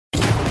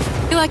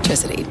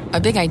Electricity, a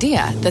big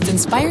idea that's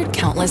inspired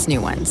countless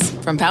new ones.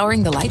 From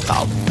powering the light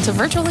bulb to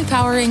virtually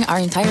powering our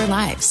entire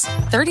lives.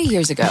 30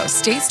 years ago,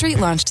 State Street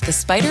launched the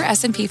Spider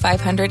S&P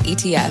 500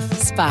 ETF,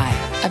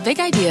 SPY. A big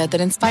idea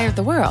that inspired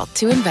the world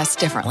to invest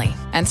differently.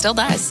 And still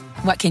does.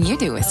 What can you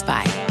do with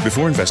SPY?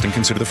 Before investing,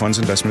 consider the fund's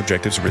investment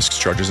objectives, risks,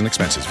 charges, and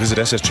expenses. Visit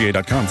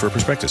ssga.com for a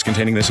prospectus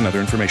containing this and other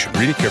information.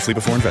 Read it carefully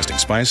before investing.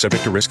 SPY is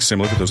subject to risks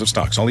similar to those of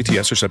stocks. All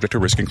ETFs are subject to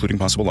risk, including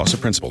possible loss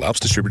of principal. Alps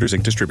Distributors,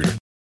 Inc. Distributor.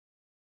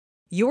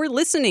 You're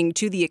listening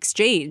to The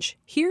Exchange.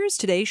 Here's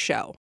today's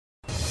show.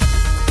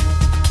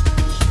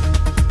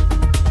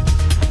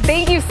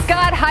 Thank you,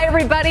 Scott. Hi,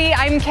 everybody.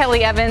 I'm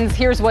Kelly Evans.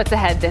 Here's what's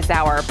ahead this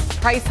hour.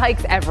 Price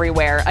hikes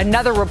everywhere.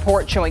 Another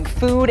report showing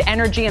food,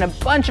 energy, and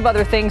a bunch of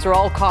other things are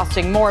all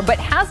costing more. But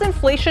has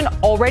inflation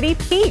already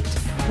peaked?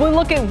 We'll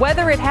look at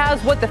whether it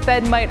has, what the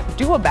Fed might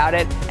do about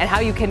it, and how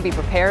you can be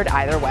prepared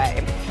either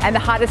way. And the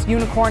hottest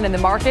unicorn in the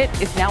market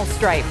is now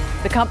Stripe,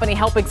 the company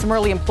helping some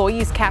early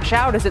employees cash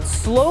out as it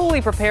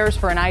slowly prepares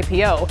for an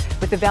IPO,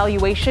 with the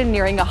valuation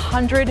nearing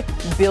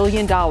 $100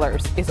 billion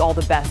is all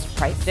the best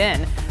priced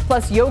in.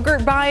 Plus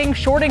yogurt buying,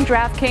 shorting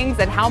DraftKings,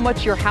 and how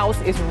much your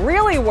house is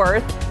really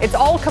worth. It's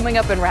all coming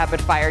up in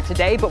rapid fire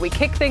today, but we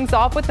kick things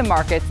off with the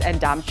markets and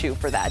Dom Chu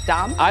for that.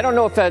 Dom? I don't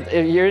know if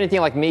you're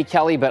anything like me,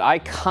 Kelly, but I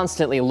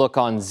constantly look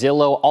on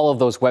Zillow, all of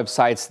those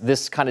websites,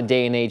 this kind of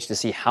day and age to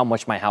see how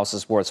much my house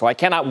is worth. So I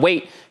cannot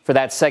wait for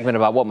that segment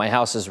about what my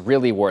house is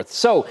really worth.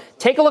 So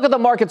take a look at the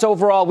markets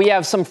overall. We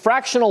have some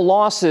fractional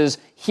losses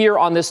here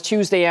on this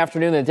Tuesday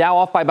afternoon. The Dow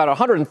off by about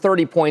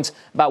 130 points,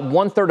 about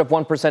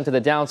 1/3% to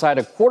the downside,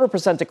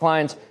 0.25%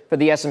 declines for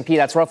the S&P.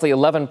 That's roughly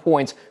 11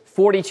 points,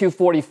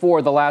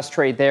 42.44 the last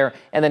trade there.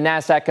 And the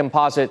NASDAQ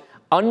composite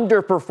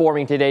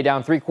underperforming today,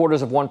 down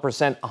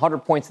 0.75%, 100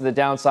 points to the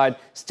downside.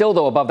 Still,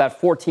 though, above that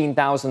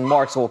 14,000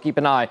 mark. So we'll keep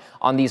an eye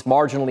on these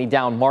marginally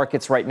down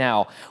markets right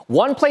now.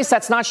 One place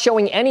that's not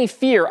showing any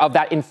fear of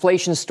that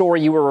inflation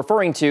story you were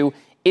referring to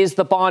is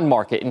the bond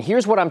market. And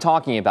here's what I'm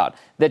talking about.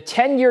 The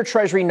 10-year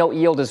Treasury note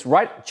yield is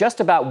right just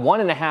about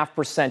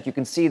 1.5%. You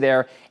can see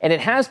there. And it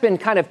has been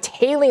kind of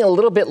tailing a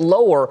little bit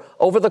lower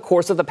over the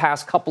course of the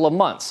past couple of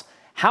months.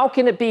 How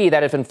can it be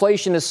that if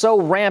inflation is so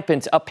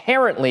rampant,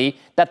 apparently,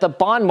 that the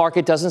bond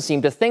market doesn't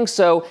seem to think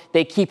so?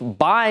 They keep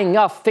buying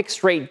up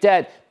fixed rate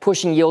debt,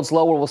 pushing yields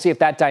lower. We'll see if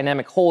that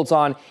dynamic holds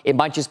on. It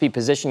might just be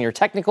positioning or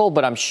technical,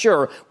 but I'm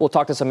sure we'll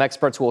talk to some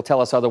experts who will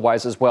tell us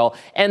otherwise as well.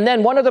 And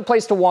then one other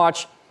place to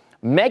watch,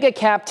 mega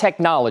cap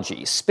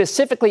technology,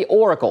 specifically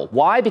Oracle.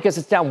 Why? Because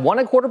it's down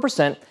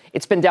 1.25%.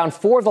 It's been down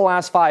 4 of the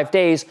last 5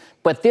 days.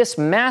 But this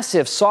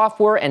massive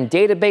software and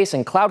database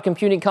and cloud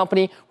computing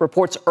company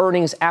reports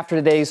earnings after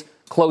today's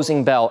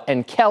closing bell.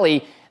 And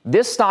Kelly,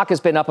 this stock has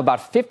been up about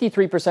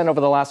 53%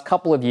 over the last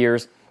couple of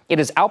years. It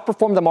has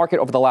outperformed the market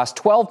over the last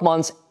 12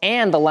 months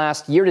and the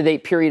last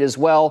year-to-date period as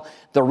well.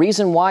 The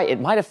reason why, it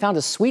might have found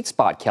a sweet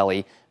spot,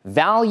 Kelly.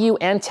 Value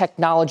and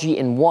technology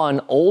in one,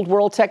 old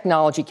world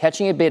technology,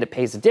 catching a bid. It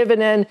pays a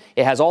dividend.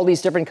 It has all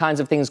these different kinds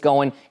of things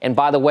going. And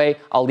by the way,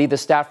 I'll leave the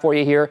stat for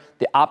you here.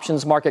 The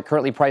options market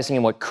currently pricing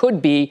in what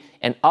could be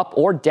an up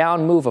or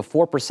down move of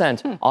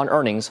 4% on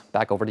earnings.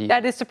 Back over to you.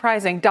 That is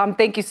surprising. Dom,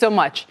 thank you so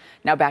much.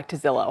 Now back to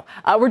Zillow.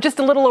 We're just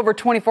a little over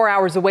 24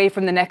 hours away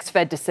from the next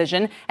Fed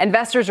decision.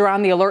 Investors are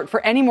on the alert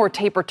for any more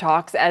taper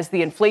talks as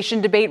the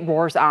inflation debate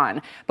roars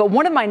on. But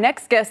one of my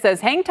next guests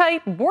says, hang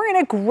tight, we're in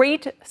a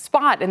great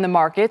spot in the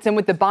markets. And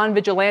with the bond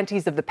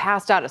vigilantes of the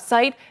past out of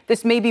sight,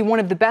 this may be one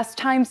of the best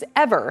times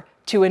ever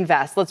to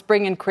invest. Let's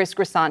bring in Chris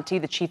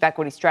Grisanti, the Chief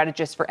Equity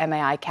Strategist for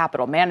MAI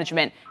Capital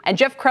Management, and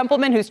Jeff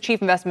Krempelman, who's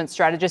Chief Investment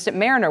Strategist at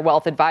Mariner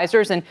Wealth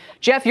Advisors. And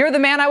Jeff, you're the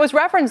man I was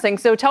referencing.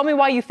 So tell me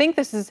why you think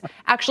this is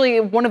actually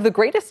one of the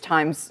greatest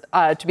times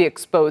to be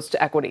exposed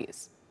to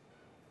equities.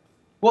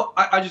 Well,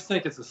 I just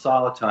think it's a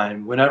solid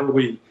time. Whenever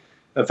we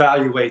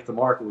evaluate the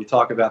market, we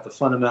talk about the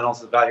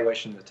fundamentals, the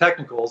valuation, the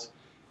technicals.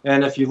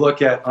 And if you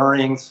look at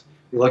earnings,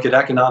 you look at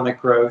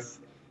economic growth,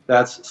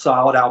 that's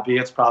solid,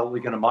 albeit it's probably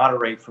going to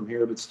moderate from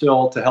here, but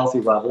still to healthy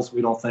levels.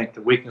 We don't think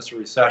the weakness or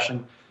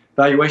recession.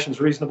 Valuation's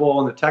reasonable,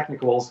 and the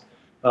technicals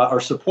are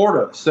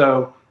supportive.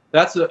 So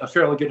that's a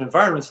fairly good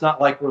environment. It's not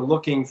like we're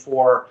looking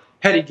for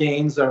heady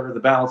gains over the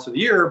balance of the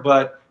year,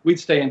 but we'd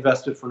stay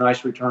invested for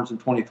nice returns in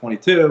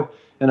 2022.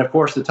 And of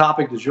course, the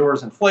topic du jour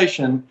is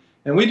inflation.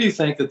 And we do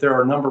think that there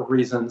are a number of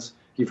reasons,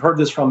 you've heard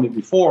this from me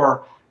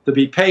before, to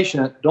be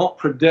patient. Don't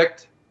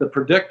predict the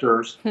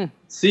predictors,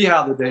 see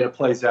how the data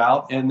plays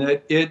out, and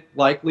that it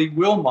likely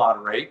will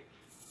moderate.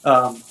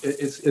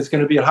 It's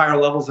going to be at higher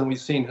levels than we've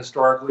seen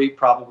historically,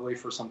 probably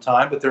for some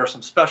time, but there are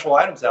some special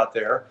items out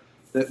there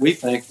that we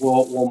think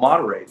will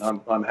moderate.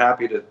 I'm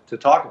happy to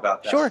talk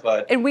about that. Sure,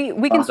 but, and we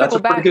can circle that's a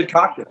back. pretty good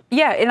cocktail.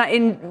 Yeah,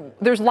 and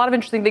there's a lot of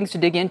interesting things to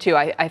dig into.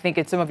 I think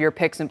it's some of your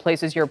picks and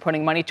places you're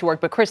putting money to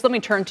work. But Chris, let me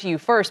turn to you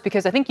first,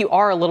 because I think you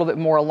are a little bit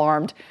more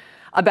alarmed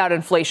about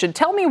inflation.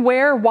 Tell me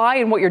where, why,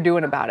 and what you're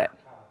doing about it.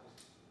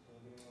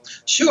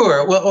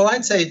 Sure. Well,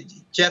 I'd say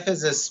Jeff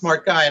is a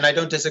smart guy, and I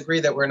don't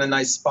disagree that we're in a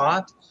nice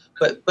spot.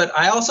 But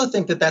I also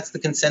think that that's the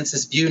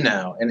consensus view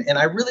now. And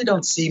I really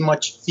don't see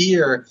much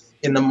fear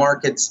in the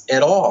markets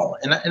at all.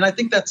 And I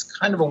think that's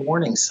kind of a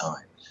warning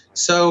sign.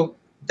 So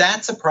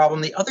that's a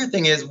problem. The other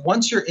thing is,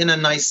 once you're in a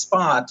nice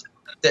spot,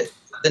 that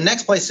the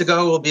next place to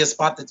go will be a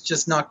spot that's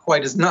just not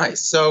quite as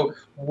nice. So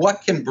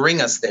what can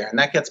bring us there? And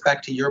that gets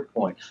back to your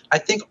point. I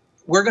think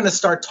we're going to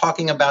start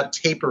talking about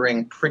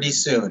tapering pretty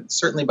soon,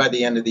 certainly by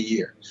the end of the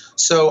year.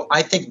 So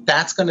I think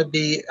that's going to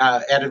be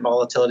added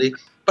volatility.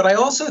 But I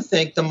also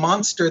think the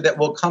monster that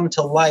will come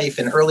to life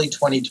in early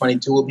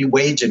 2022 will be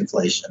wage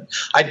inflation.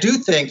 I do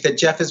think that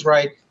Jeff is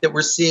right that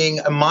we're seeing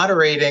a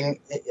moderating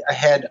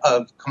ahead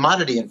of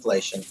commodity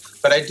inflation.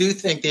 But I do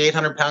think the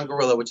 800-pound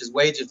gorilla, which is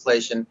wage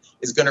inflation,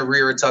 is going to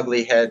rear its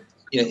ugly head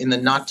in the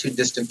not too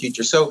distant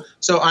future. So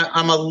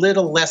I'm a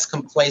little less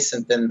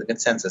complacent than the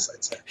consensus,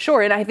 I'd say.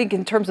 Sure. And I think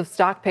in terms of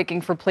stock picking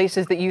for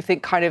places that you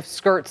think kind of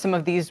skirt some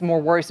of these more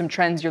worrisome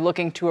trends, you're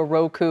looking to a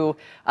Roku,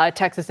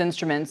 Texas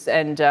Instruments,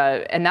 and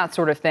that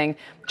sort of thing.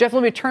 Jeff,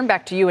 let me turn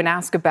back to you and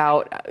ask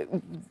about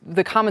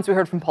the comments we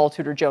heard from Paul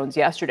Tudor Jones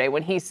yesterday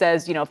when he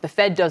says, if the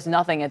Fed does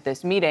nothing at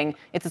this meeting,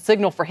 it's a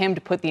signal for him to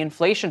put the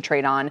inflation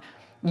trade on.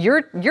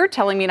 You're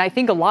telling me, and I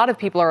think a lot of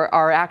people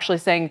are actually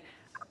saying,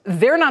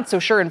 they're not so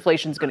sure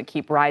inflation is going to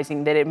keep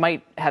rising, that it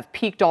might have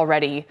peaked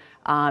already.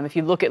 If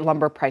you look at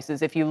lumber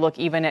prices, if you look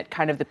even at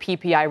kind of the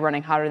PPI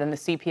running hotter than the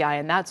CPI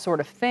and that sort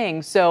of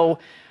thing. So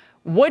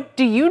what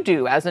do you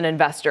do as an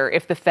investor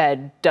if the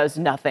Fed does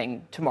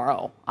nothing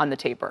tomorrow on the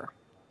taper?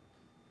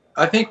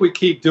 I think we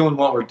keep doing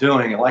what we're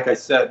doing. And like I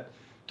said,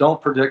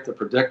 don't predict the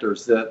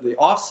predictors. The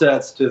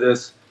offsets to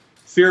this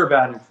fear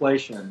about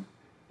inflation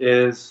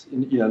is,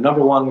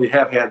 number one, we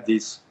have had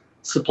these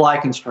supply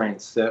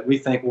constraints that we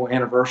think will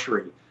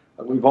anniversary.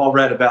 We've all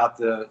read about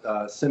the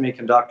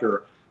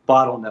semiconductor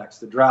bottlenecks,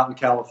 the drought in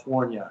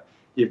California.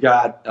 You've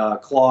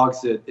got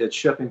clogs at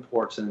shipping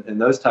ports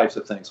and those types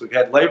of things. We've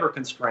had labor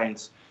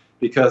constraints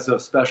because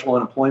of special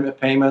unemployment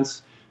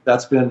payments.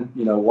 That's been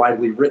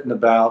widely written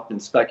about and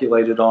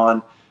speculated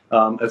on,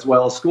 as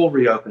well as school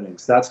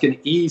reopenings. That's going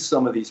to ease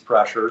some of these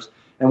pressures.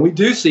 And we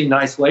do see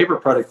nice labor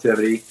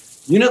productivity.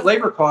 Unit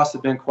labor costs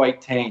have been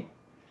quite tame.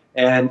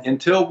 And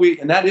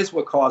that is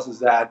what causes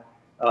that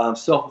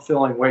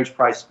self-fulfilling wage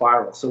price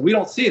spiral. So we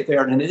don't see it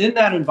there. And in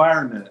that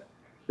environment,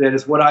 that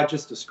is what I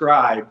just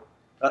described,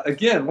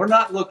 again, we're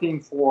not looking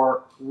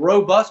for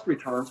robust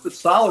returns, but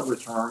solid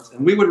returns,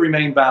 and we would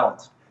remain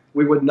balanced.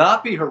 We would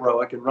not be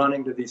heroic in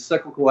running to these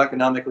cyclical,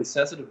 economically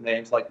sensitive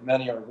names like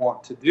many are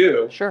wont to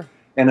do. Sure.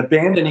 And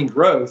abandoning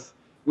growth.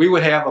 We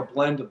would have a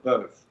blend of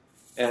both.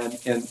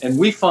 And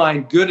we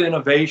find good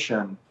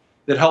innovation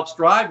that helps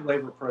drive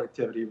labor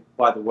productivity,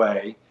 by the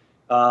way,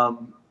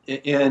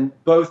 in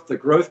both the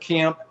growth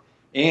camp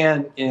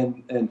and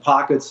in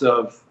pockets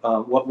of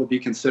what would be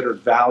considered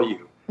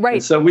value. Right.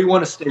 And so we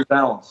want to stay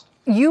balanced.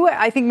 You,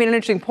 I think, made an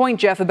interesting point,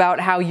 Jeff, about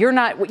how you're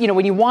not,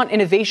 when you want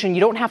innovation,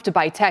 you don't have to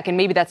buy tech, and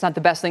maybe that's not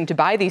the best thing to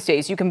buy these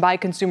days. You can buy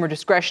consumer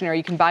discretionary,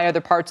 you can buy other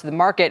parts of the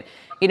market,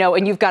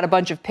 and you've got a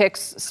bunch of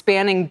picks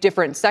spanning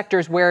different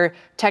sectors where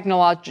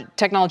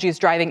technology is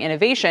driving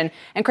innovation.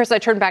 And Chris, I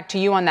turn back to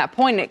you on that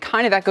point, and it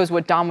kind of echoes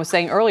what Dom was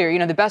saying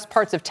earlier. The best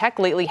parts of tech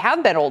lately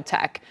have been old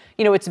tech.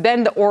 It's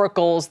been the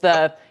Oracles,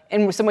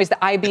 in some ways, the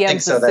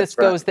IBMs, the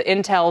Ciscos, the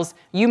Intels.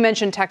 You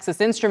mentioned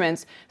Texas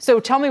Instruments. So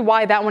tell me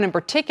why that one in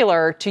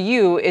particular, to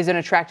you, is an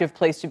attractive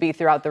place to be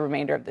throughout the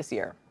remainder of this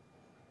year.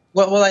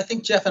 Well, I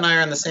think Jeff and I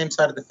are on the same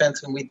side of the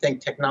fence when we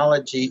think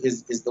technology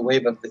is the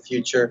wave of the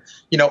future.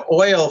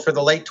 Oil for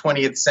the late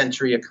 20th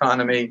century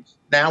economy.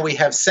 Now we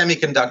have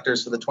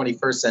semiconductors for the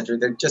 21st century.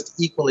 They're just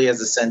equally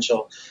as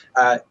essential.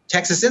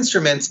 Texas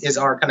Instruments is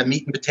our kind of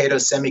meat and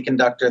potatoes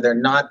semiconductor. They're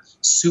not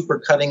super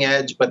cutting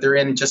edge, but they're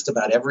in just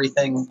about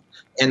everything.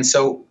 And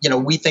so,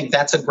 we think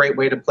that's a great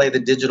way to play the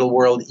digital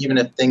world, even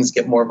if things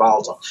get more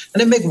volatile.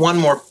 And I'd make one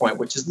more point,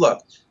 which is,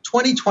 look,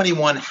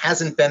 2021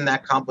 hasn't been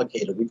that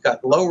complicated. We've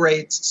got low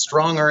rates,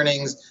 strong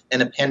earnings,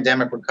 and a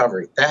pandemic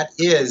recovery. That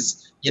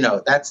is,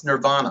 that's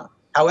nirvana.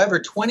 However,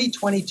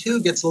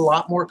 2022 gets a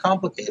lot more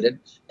complicated,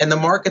 and the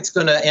market's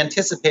going to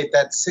anticipate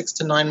that 6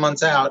 to 9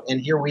 months out, and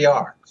here we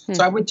are.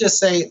 So I would just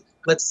say,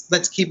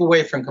 let's keep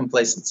away from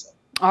complacency.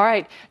 All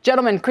right,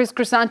 gentlemen, Chris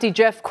Crisanti,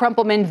 Jeff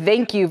Krumpelman,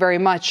 thank you very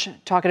much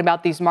talking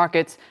about these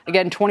markets.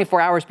 Again, 24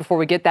 hours before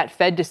we get that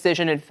Fed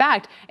decision. In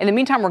fact, in the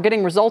meantime, we're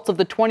getting results of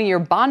the 20-year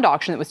bond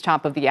auction that was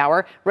top of the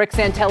hour. Rick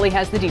Santelli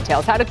has the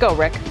details. How'd it go,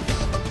 Rick?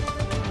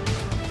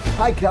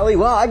 Hi, Kelly.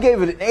 Well, I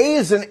gave it an A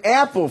as an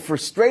apple for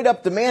straight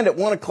up demand at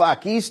 1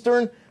 o'clock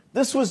Eastern.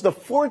 This was the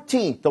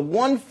 14th, the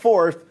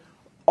 1/4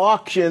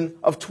 auction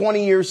of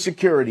 20-year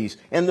securities.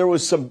 And there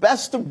was some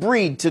best of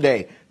breed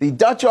today. The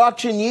Dutch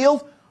auction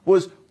yield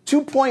was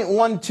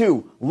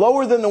 2.12,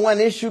 lower than the when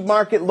issued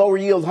market, lower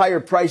yield, higher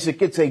price. It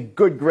gets a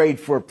good grade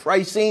for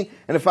pricing.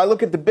 And if I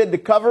look at the bid to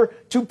cover,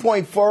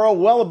 2.40,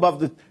 well above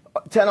the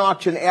 10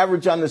 auction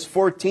average on this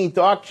 14th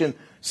auction.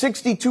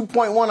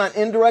 62.1 on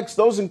indirects.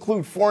 Those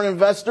include foreign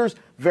investors.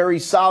 Very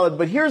solid.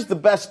 But here's the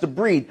best of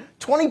breed.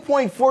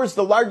 20.4 is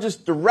the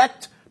largest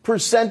direct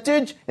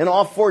percentage in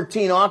all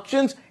 14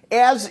 auctions,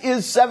 as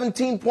is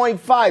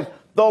 17.5,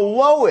 the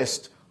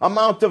lowest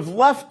amount of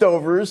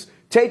leftovers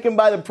taken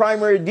by the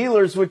primary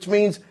dealers, which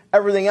means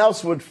everything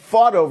else would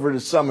fought over to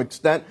some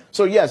extent.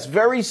 So yes,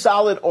 very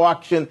solid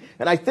auction.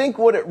 And I think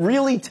what it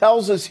really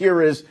tells us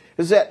here is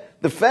that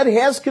the Fed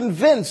has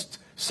convinced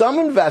some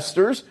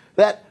investors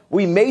that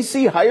we may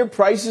see higher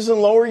prices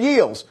and lower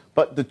yields.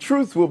 But the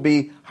truth will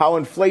be how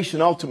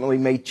inflation ultimately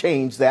may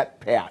change that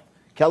path.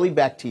 Kelly,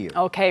 back to you.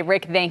 Okay,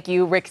 Rick, thank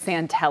you. Rick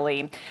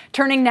Santelli.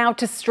 Turning now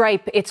to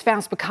Stripe, it's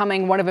fast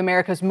becoming one of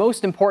America's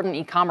most important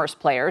e-commerce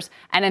players,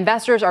 and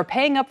investors are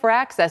paying up for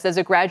access as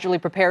it gradually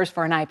prepares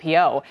for an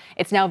IPO.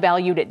 It's now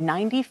valued at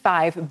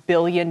 $95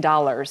 billion.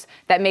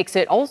 That makes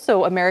it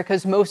also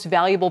America's most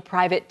valuable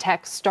private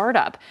tech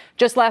startup.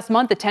 Just last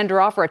month, the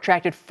tender offer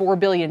attracted $4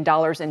 billion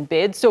in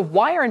bids. So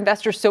why are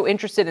investors so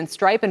interested in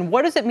Stripe, and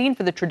what does it mean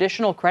for the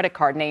traditional credit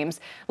card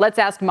names? Let's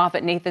ask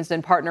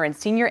MoffettNathanson partner and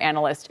senior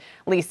analyst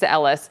Lisa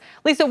Ellis.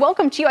 Lisa,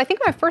 welcome to you. I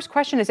think my first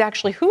question is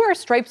actually, who are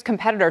Stripe's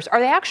competitors? Are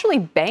they actually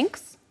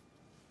banks?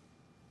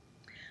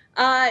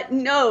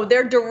 No,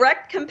 their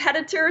direct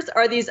competitors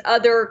are these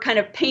other kind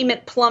of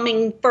payment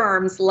plumbing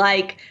firms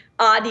like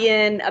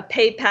Adyen, a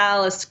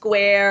PayPal, a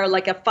Square,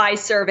 like a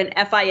Fiserv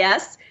and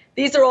FIS.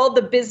 These are all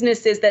the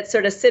businesses that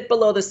sort of sit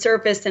below the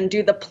surface and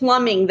do the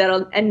plumbing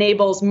that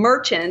enables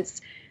merchants,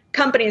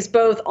 companies,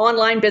 both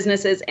online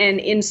businesses and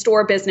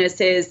in-store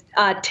businesses,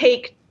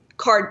 take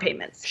card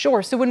payments.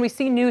 Sure. So when we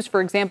see news,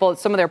 for example,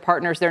 some of their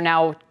partners, they're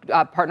now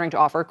partnering to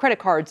offer credit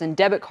cards and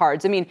debit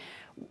cards. I mean,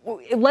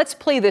 let's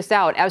play this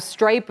out as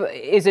Stripe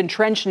is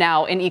entrenched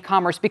now in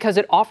e-commerce because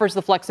it offers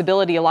the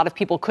flexibility a lot of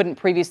people couldn't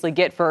previously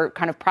get for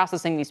kind of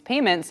processing these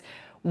payments.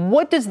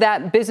 What does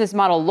that business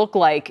model look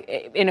like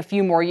in a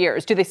few more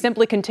years? Do they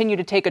simply continue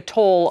to take a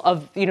toll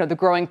of, the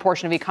growing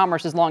portion of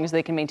e-commerce as long as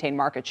they can maintain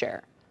market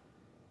share?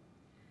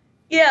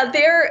 Yeah,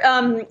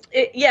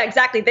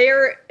 exactly. They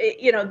are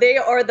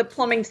the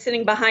plumbing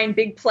sitting behind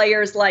big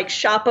players like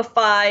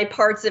Shopify,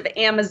 parts of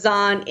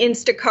Amazon,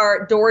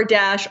 Instacart,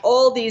 DoorDash,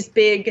 all these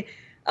big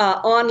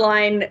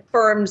online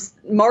firms,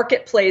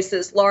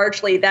 marketplaces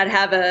largely that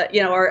have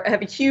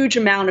have a huge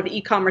amount of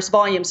e-commerce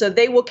volume. So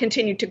they will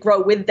continue to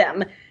grow with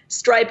them.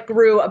 Stripe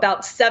grew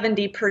about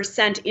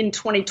 70% in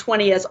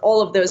 2020 as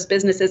all of those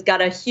businesses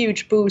got a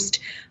huge boost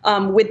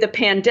with the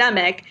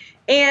pandemic.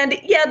 And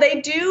yeah, they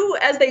do,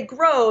 as they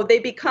grow, they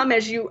become,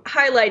 as you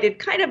highlighted,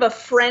 kind of a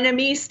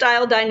frenemy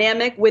style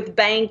dynamic with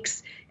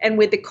banks and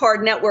with the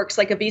card networks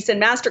like a Visa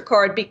and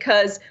MasterCard,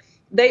 because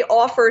they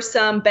offer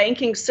some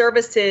banking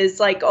services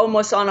like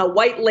almost on a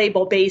white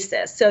label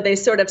basis. So they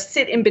sort of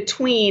sit in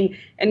between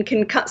and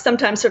can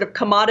sometimes sort of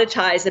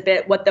commoditize a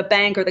bit what the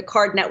bank or the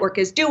card network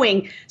is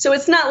doing. So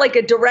it's not like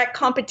a direct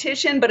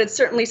competition, but it's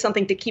certainly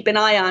something to keep an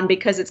eye on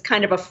because it's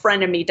kind of a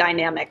frenemy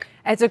dynamic.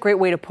 That's a great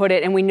way to put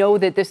it. And we know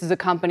that this is a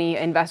company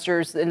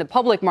investors in the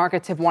public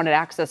markets have wanted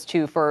access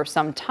to for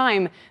some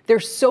time. They're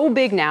so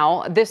big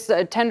now. This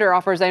tender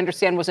offer, as I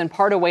understand, was in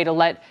part a way to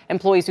let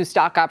employees whose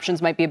stock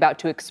options might be about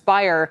to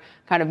expire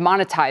kind of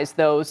monetize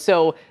those.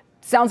 So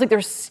sounds like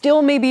they're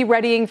still maybe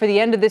readying for the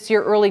end of this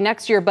year, early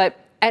next year. But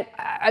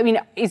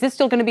is this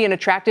still going to be an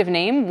attractive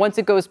name once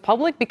it goes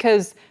public?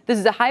 Because this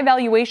is a high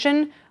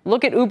valuation.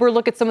 Look at Uber,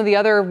 look at some of the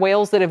other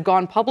whales that have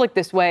gone public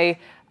this way.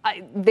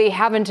 They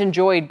haven't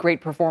enjoyed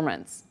great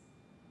performance.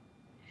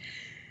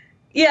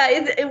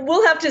 Yeah,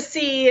 we'll have to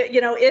see,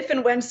 if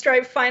and when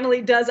Stripe finally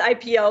does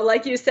IPO.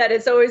 Like you said,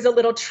 it's always a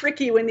little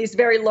tricky when these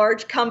very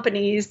large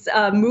companies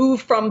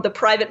move from the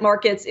private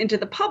markets into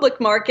the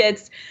public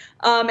markets.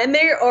 And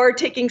they are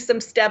taking some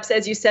steps,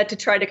 as you said, to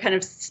try to kind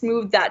of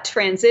smooth that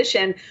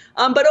transition.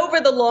 But over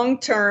the long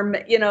term,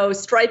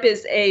 Stripe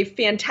is a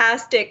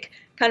fantastic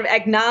kind of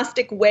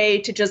agnostic way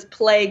to just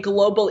play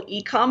global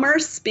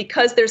e-commerce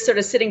because they're sort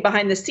of sitting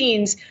behind the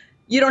scenes.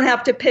 You don't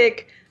have to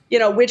pick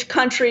which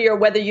country or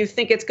whether you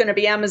think it's going to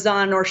be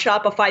Amazon or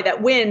Shopify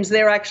that wins.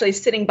 They're actually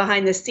sitting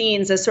behind the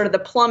scenes as sort of the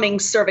plumbing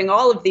serving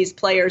all of these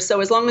players. So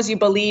as long as you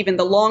believe in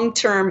the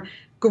long-term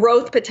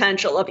growth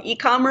potential of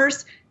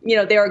e-commerce,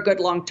 they're a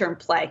good long-term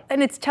play.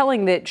 And it's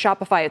telling that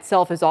Shopify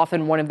itself is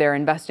often one of their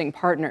investing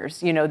partners,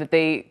 that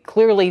they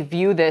clearly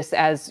view this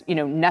as,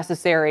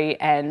 necessary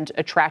and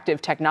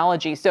attractive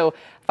technology. So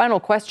final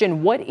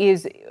question,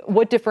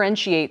 what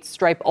differentiates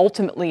Stripe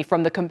ultimately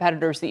from the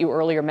competitors that you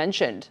earlier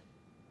mentioned?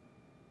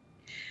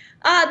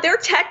 Their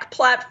tech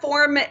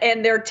platform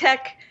and their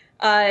tech,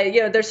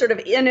 their sort of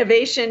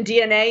innovation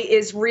DNA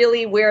is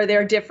really where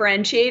they're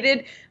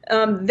differentiated.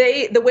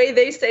 The way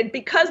they said,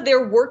 because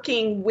they're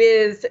working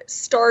with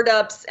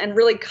startups and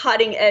really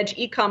cutting edge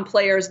e-com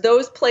players,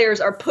 those players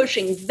are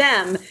pushing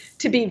them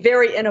to be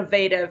very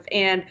innovative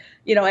and,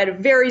 at a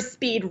very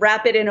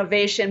rapid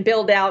innovation,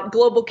 build out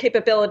global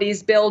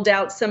capabilities, build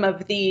out some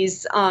of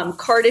these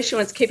card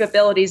issuance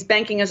capabilities,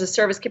 banking as a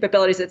service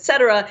capabilities, et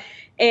cetera.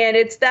 And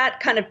it's that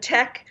kind of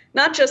tech,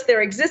 not just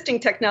their existing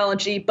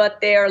technology, but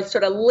their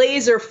sort of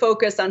laser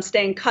focus on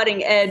staying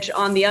cutting edge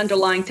on the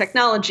underlying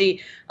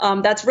technology.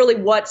 That's really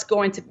what's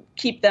going to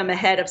keep them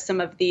ahead of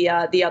some of the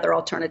other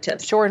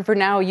alternatives. Sure. And for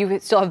now, you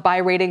still have buy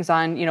ratings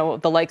on,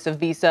 the likes of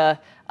Visa,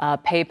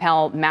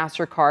 PayPal,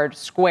 MasterCard,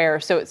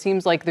 Square. So it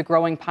seems like the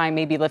growing pie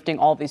may be lifting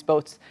all of these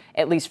boats,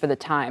 at least for the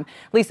time.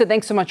 Lisa,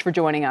 thanks so much for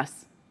joining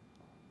us.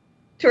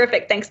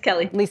 Terrific. Thanks,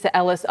 Kelly. Lisa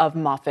Ellis of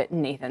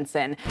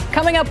MoffettNathanson.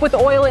 Coming up, with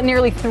oil at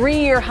nearly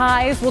 3-year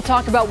highs, we'll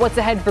talk about what's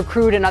ahead for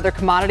crude and other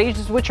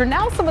commodities, which are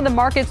now some of the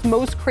market's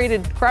most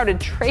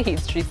crowded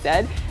trades, she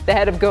said. The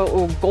head of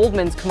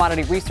Goldman's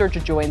commodity research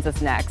joins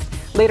us next.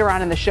 Later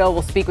on in the show,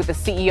 we'll speak with the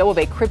CEO of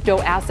a crypto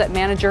asset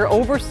manager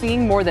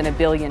overseeing more than $1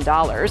 billion.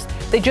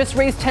 They just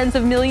raised tens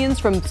of millions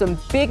from some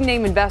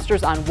big-name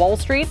investors on Wall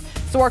Street.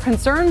 So are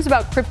concerns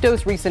about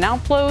crypto's recent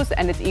outflows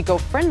and its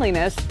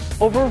eco-friendliness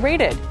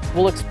overrated?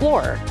 We'll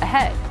explore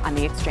ahead on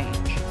The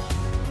Exchange.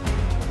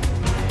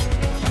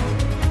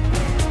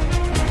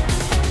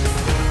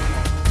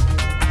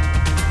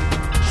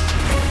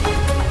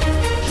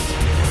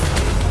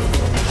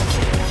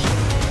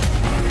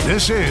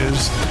 This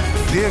is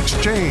The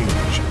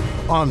Exchange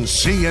on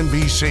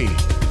CNBC.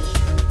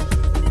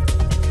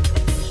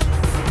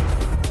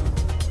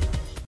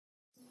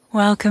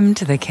 Welcome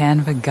to the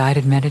Canva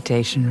guided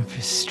meditation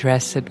for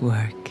stress at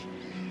work.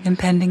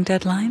 Impending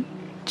deadline?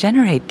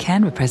 Generate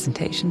Canva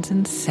presentations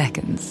in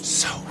seconds.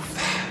 So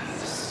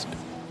fast.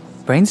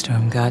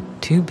 Brainstorm got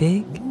too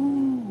big?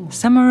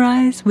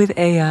 Summarize with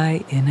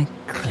AI in a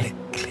click.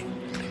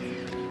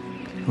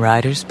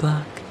 Writer's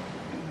block?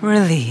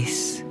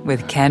 Release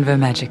with Canva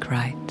Magic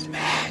Write.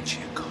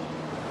 Magical.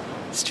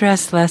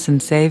 Stress less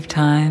and save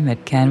time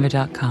at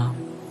canva.com.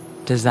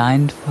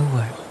 Designed for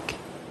work.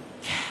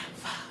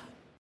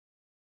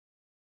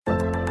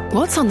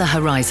 What's on the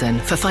horizon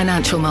for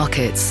financial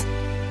markets?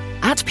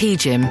 At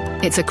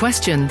PGIM, it's a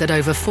question that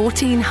over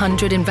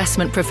 1,400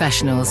 investment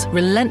professionals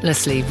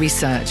relentlessly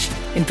research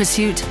in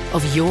pursuit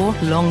of your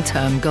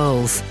long-term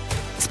goals.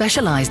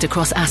 Specialized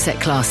across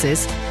asset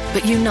classes,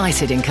 but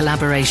united in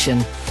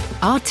collaboration,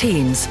 our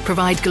teams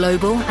provide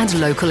global and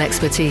local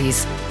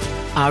expertise.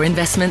 Our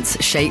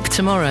investments shape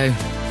tomorrow,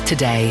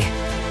 today.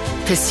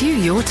 Pursue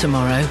your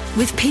tomorrow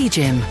with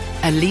PGIM,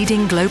 a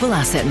leading global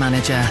asset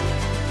manager.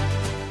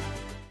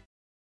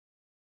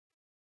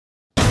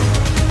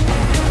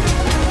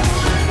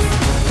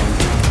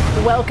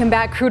 Welcome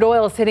back. Crude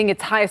oil is hitting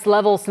its highest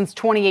level since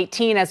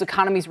 2018 as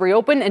economies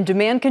reopen and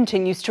demand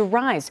continues to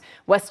rise.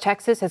 West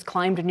Texas has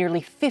climbed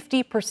nearly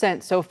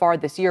 50% so far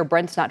this year.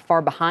 Brent's not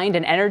far behind,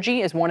 and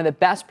energy is one of the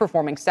best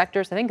performing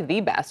sectors, I think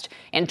the best,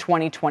 in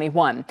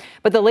 2021.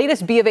 But the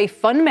latest B of A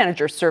fund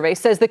manager survey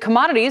says that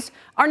commodities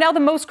are now the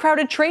most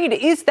crowded trade.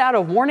 Is that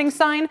a warning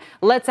sign?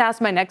 Let's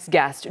ask my next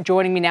guest.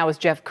 Joining me now is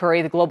Jeff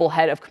Curry, the global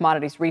head of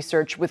commodities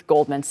research with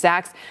Goldman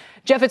Sachs.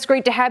 Jeff, it's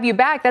great to have you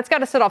back. That's got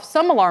to set off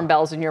some alarm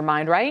bells in your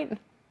mind, right?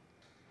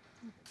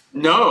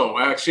 No,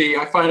 actually,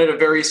 I find it a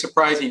very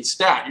surprising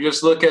stat. You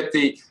just look at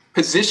the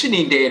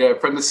positioning data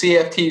from the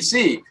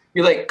CFTC.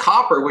 You like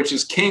copper, which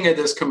is king of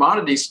this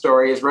commodity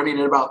story, is running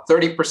at about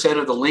 30%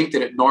 of the link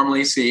that it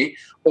normally see.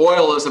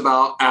 Oil is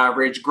about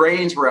average.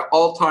 Grains were at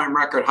all-time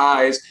record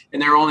highs, and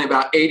they're only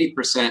about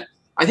 80%.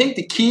 I think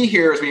the key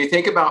here is when you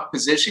think about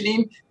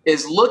positioning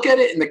is look at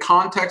it in the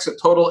context of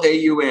total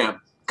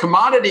AUM.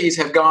 Commodities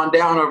have gone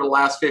down over the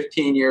last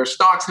 15 years.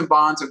 Stocks and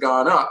bonds have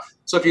gone up.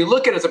 So if you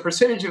look at it as a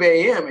percentage of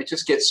AUM, it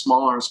just gets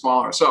smaller and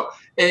smaller. So,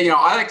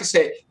 I like to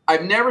say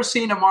I've never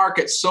seen a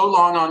market so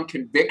long on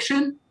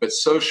conviction, but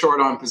so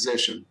short on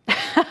position.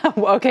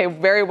 Okay,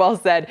 very well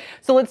said.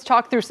 So let's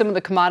talk through some of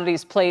the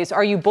commodities plays.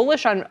 Are you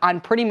bullish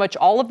on pretty much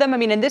all of them? I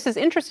mean, and this is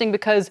interesting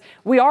because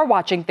we are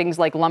watching things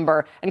like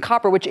lumber and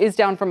copper, which is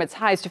down from its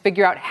highs, to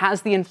figure out,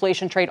 has the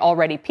inflation trade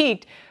already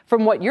peaked?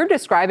 From what you're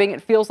describing,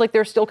 it feels like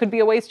there still could be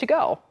a ways to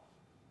go.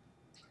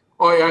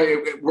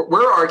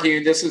 We're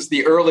arguing this is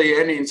the early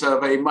innings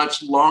of a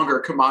much longer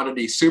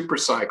commodity super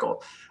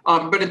cycle.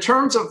 But in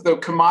terms of the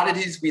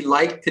commodities we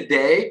like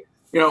today,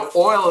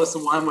 oil is the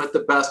one with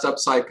the best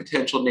upside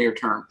potential near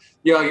term.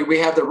 We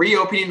have the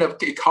reopening of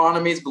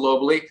economies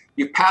globally.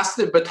 You pass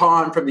the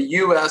baton from the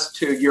U.S.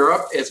 to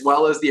Europe, as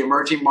well as the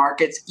emerging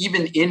markets.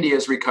 Even India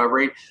is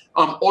recovering.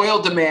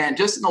 Oil demand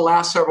just in the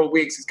last several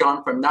weeks has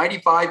gone from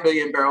 95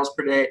 million barrels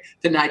per day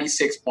to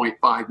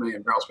 96.5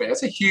 million barrels per day.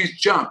 That's a huge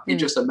jump in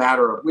just a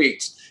matter of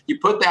weeks. You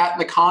put that in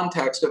the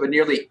context of a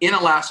nearly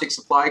inelastic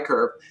supply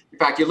curve. In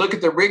fact, you look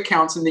at the rig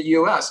counts in the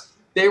U.S.,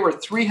 they were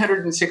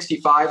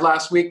 365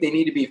 last week. They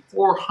need to be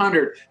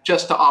 400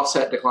 just to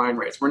offset decline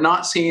rates. We're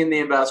not seeing the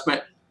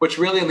investment, which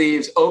really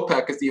leaves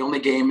OPEC as the only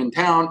game in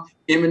town.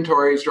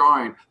 Inventory is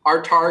drawing.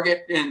 Our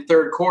target in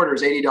third quarter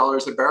is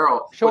 $80 a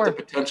barrel, with the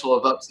potential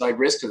of upside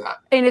risk to that.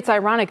 And it's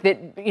ironic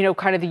that,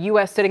 kind of the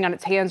U.S. sitting on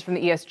its hands from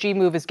the ESG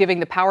move is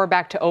giving the power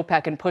back to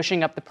OPEC and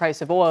pushing up the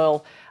price of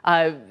oil.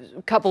 A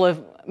couple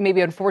of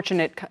maybe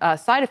unfortunate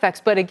side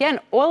effects. But again,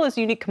 oil is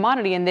a unique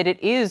commodity in that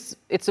its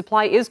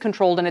supply is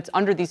controlled and it's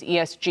under these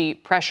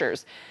ESG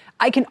pressures.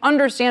 I can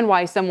understand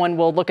why someone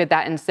will look at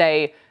that and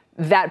say,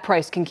 that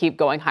price can keep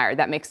going higher.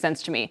 That makes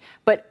sense to me.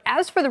 But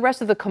as for the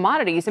rest of the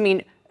commodities, I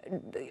mean,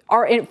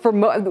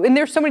 and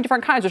there's so many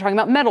different kinds. We're talking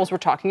about metals, we're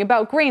talking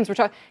about grains, we're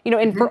talking,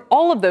 and for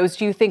all of those,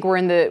 do you think we're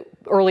in the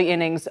early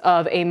innings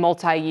of a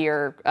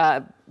multi-year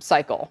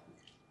cycle?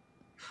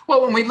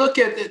 Well, when we look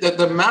at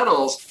the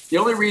metals, the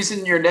only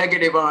reason you're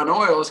negative on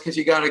oil is because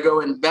you got to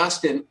go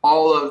invest in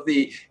all of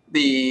the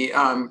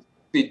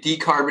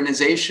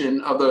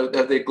decarbonization of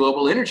the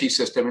global energy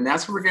system. And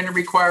that's where we're going to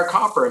require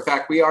copper. In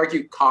fact, we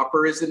argue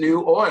copper is the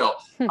new oil.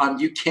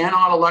 You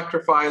cannot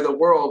electrify the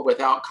world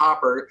without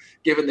copper,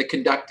 given the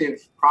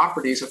conductive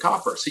properties of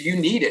copper. So you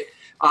need it.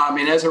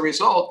 And as a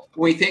result,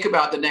 when we think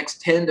about the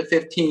next 10 to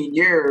 15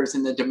 years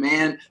and the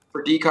demand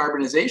for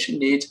decarbonization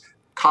needs,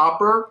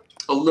 copper,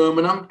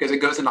 aluminum, because it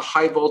goes into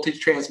high voltage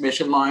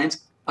transmission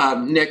lines,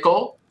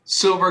 nickel,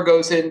 silver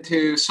goes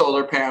into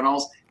solar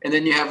panels, and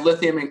then you have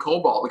lithium and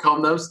cobalt. We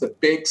call those the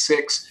big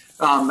six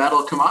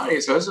metal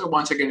commodities. Those are the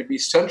ones that are going to be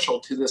central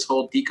to this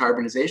whole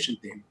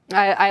decarbonization theme.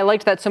 I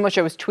liked that so much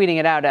I was tweeting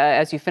it out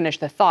as you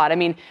finished the thought. I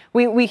mean,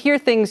 we hear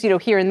things,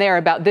 here and there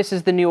about this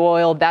is the new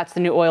oil, that's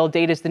the new oil,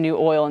 data is the new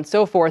oil, and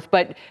so forth.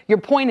 But your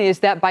point is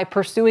that by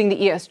pursuing the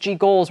ESG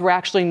goals, we're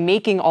actually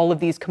making all of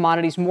these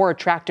commodities more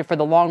attractive for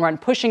the long run,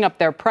 pushing up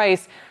their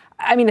price.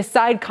 I mean, a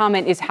side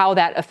comment is how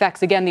that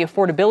affects, again, the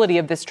affordability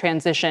of this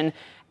transition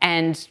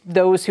and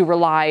those who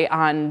rely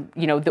on,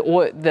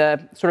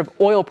 the sort of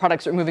oil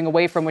products that are moving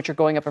away from, which are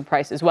going up in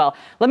price as well.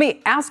 Let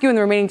me ask you in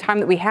the remaining time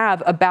that we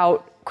have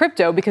about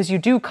crypto, because you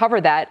do cover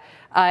that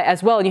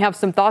as well, and you have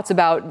some thoughts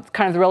about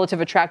kind of the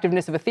relative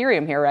attractiveness of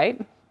Ethereum here,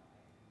 right?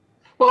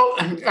 Well,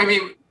 I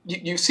mean,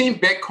 you've seen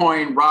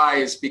Bitcoin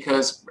rise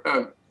because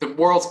the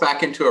world's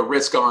back into a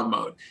risk-on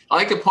mode. I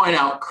like to point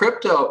out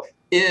crypto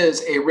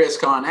is a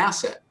risk-on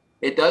asset.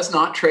 It does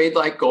not trade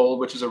like gold,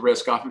 which is a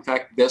risk-off. In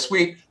fact, this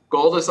week,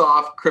 gold is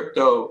off,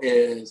 crypto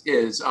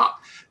is up.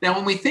 Now,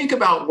 when we think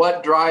about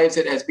what drives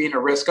it as being a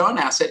risk-on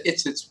asset,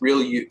 it's its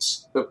real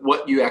use,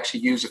 what you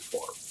actually use it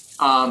for.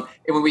 And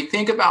when we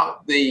think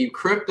about the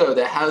crypto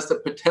that has the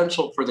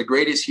potential for the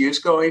greatest use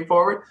going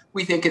forward,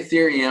 we think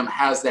Ethereum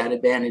has that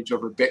advantage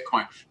over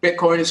Bitcoin.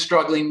 Bitcoin is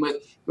struggling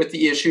with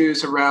the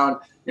issues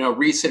around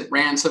recent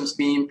ransoms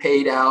being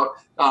paid out,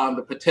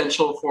 the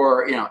potential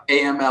for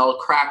AML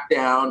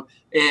crackdown,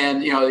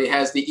 and it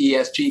has the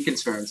ESG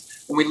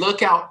concerns. When we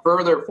look out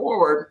further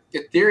forward,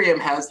 Ethereum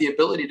has the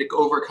ability to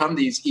overcome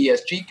these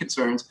ESG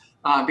concerns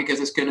because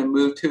it's going to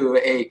move to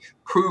a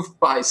proof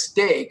by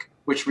stake,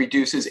 which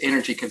reduces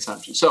energy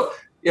consumption. So,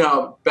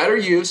 better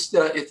use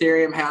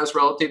Ethereum has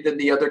relative than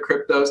the other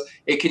cryptos.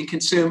 It can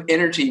consume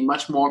energy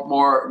much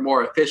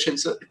more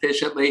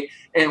efficiently.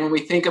 And when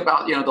we think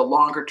about the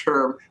longer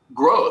term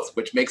growth,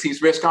 which makes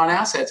these risk on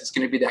assets, it's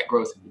going to be that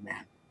growth in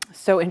demand.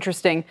 So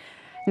interesting.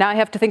 Now I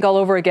have to think all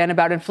over again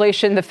about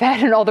inflation, the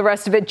Fed, and all the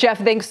rest of it. Jeff,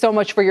 thanks so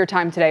much for your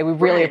time today. We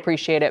really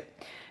appreciate it.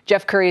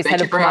 Jeff Curry is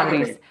head of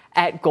commodities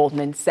at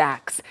Goldman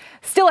Sachs.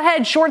 Still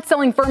ahead,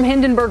 short-selling firm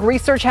Hindenburg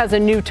Research has a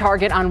new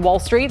target on Wall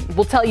Street.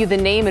 We'll tell you the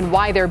name and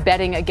why they're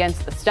betting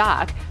against the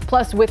stock.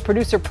 Plus, with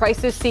producer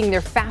prices seeing their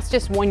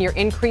fastest one-year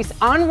increase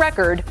on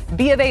record,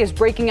 BofA is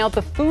breaking out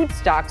the food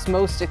stocks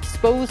most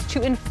exposed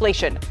to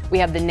inflation. We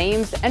have the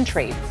names and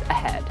trades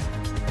ahead.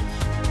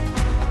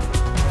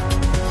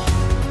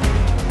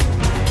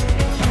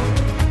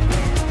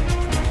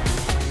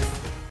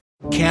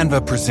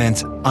 Canva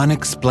presents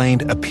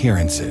Unexplained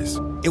Appearances.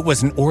 It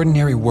was an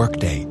ordinary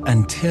workday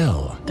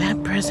until...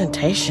 that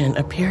presentation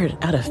appeared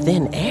out of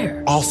thin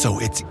air. Also,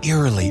 it's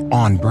eerily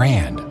on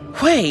brand.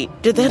 Wait,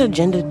 did that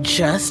agenda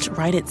just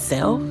write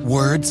itself?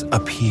 Words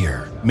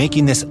appear,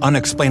 making this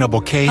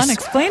unexplainable case...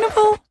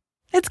 Unexplainable?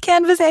 It's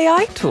Canva's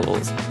AI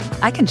tools.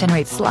 I can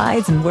generate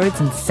slides and words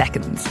in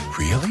seconds.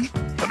 Really?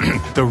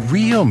 The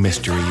real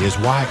mystery is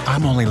why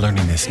I'm only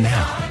learning this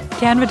now.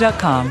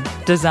 Canva.com,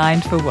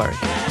 designed for work.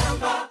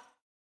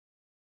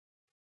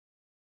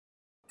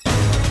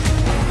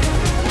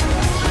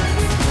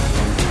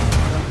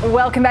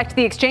 Welcome back to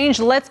The Exchange.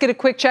 Let's get a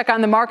quick check on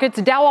the markets.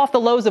 Dow off the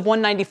lows of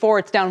 194.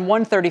 It's down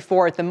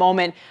 134 at the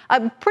moment.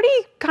 A pretty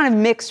kind of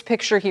mixed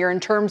picture here in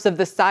terms of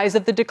the size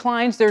of the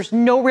declines. There's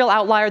no real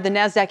outlier. The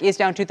NASDAQ is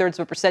down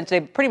 0.2% today,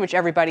 but pretty much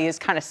everybody is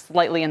kind of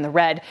slightly in the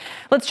red.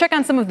 Let's check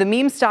on some of the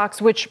meme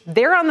stocks, which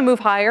they're on the move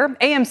higher.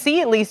 AMC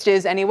at least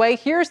is anyway.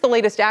 Here's the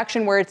latest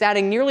action where it's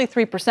adding nearly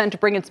 3% to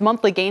bring its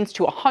monthly gains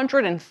to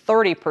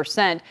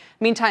 130%.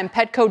 Meantime,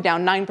 Petco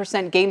down 9%,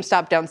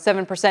 GameStop down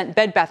 7%,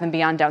 Bed Bath &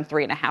 Beyond down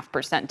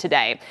 3.5%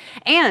 today.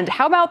 And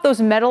how about those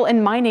metal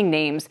and mining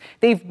names?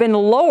 They've been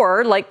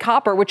lower, like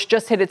copper, which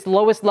just hit its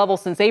lowest level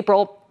since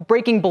April,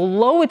 breaking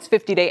below its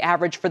 50-day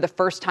average for the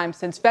first time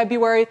since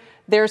February.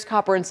 There's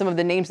copper in some of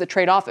the names that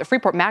trade off.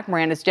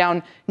 Freeport-McMoRan is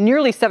down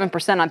nearly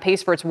 7% on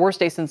pace for its worst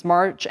day since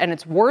March and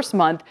its worst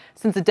month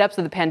since the depths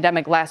of the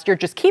pandemic last year.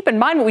 Just keep in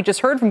mind what we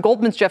just heard from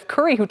Goldman's Jeff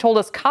Curry, who told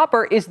us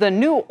copper is the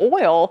new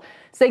oil,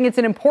 saying it's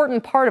an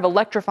important part of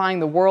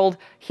electrifying the world.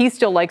 He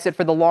still likes it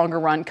for the longer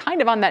run.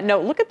 Kind of on that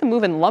note, look at the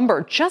move in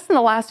lumber just in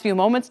the last few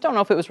moments. Don't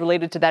know if it was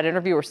related to that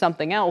interview or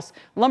something else.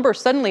 Lumber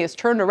suddenly has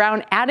turned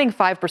around, adding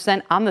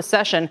 5% on the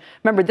session.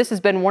 Remember, this has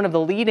been one of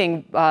the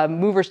leading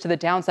movers to the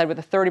downside with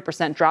a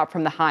 30% drop from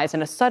from the highs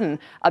and a sudden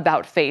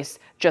about face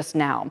just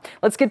now.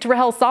 Let's get to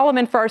Rahel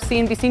Solomon for our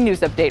CNBC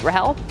News update.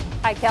 Rahel?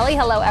 Hi, Kelly.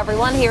 Hello,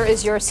 everyone. Here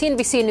is your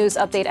CNBC News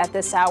update at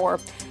this hour.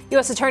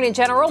 U.S. Attorney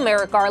General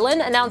Merrick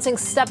Garland announcing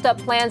stepped-up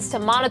plans to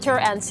monitor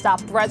and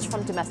stop threats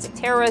from domestic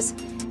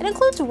terrorists. It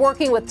includes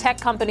working with tech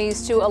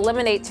companies to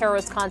eliminate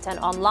terrorist content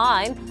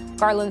online.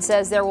 Garland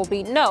says there will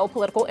be no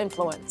political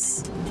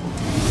influence.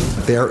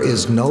 There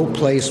is no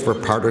place for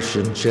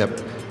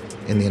partisanship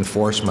in the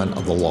enforcement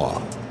of the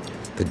law.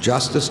 The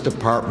Justice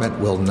Department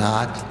will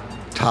not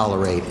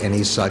tolerate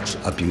any such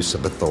abuse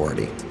of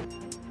authority.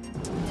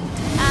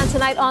 And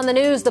tonight on the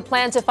news, the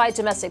plan to fight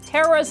domestic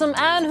terrorism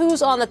and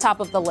who's on the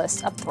top of the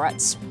list of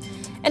threats.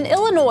 In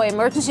Illinois,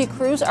 emergency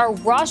crews are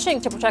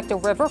rushing to protect a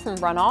river from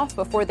runoff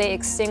before they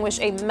extinguish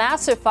a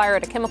massive fire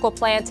at a chemical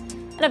plant.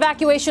 An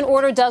evacuation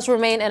order does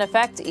remain in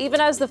effect, even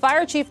as the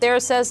fire chief there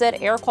says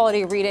that air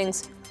quality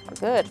readings are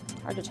good.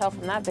 Hard to tell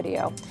from that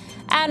video.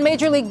 And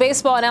Major League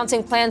Baseball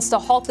announcing plans to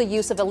halt the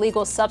use of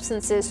illegal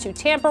substances to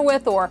tamper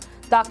with or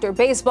doctor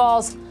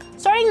baseballs.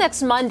 Starting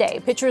next Monday,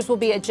 pitchers will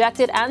be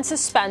ejected and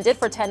suspended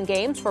for 10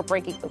 games for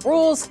breaking the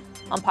rules.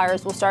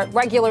 Umpires will start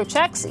regular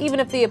checks, even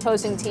if the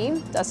opposing team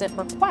doesn't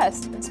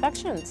request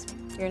inspections.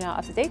 You're now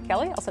up to date,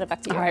 Kelly. I'll send it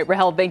back to you. All right,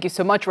 Rahel, thank you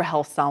so much,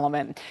 Rahel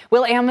Solomon.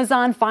 Will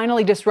Amazon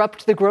finally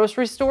disrupt the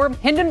grocery store?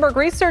 Hindenburg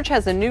Research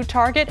has a new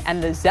target,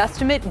 and the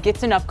Zestimate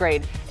gets an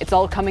upgrade. It's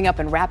all coming up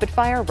in rapid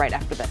fire right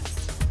after this.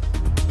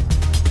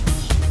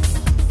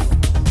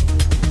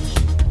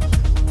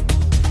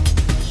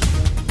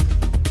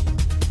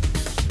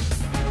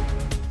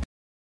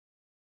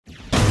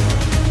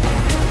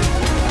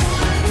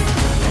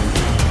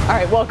 All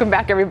right, welcome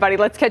back, everybody.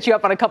 Let's catch you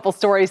up on a couple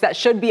stories that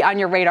should be on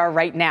your radar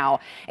right now.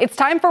 It's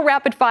time for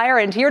Rapid Fire,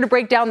 and here to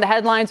break down the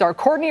headlines are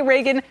Courtney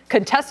Reagan,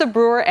 Contessa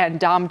Brewer,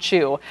 and Dom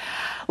Chu.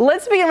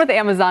 Let's begin with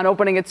Amazon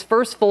opening its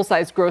first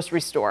full-size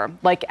grocery store.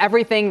 Like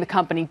everything the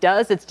company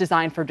does, it's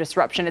designed for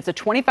disruption. It's a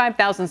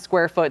 25,000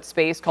 square foot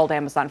space called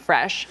Amazon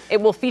Fresh.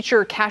 It will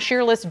feature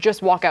cashierless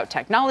just walkout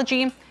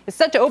technology. It's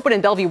set to open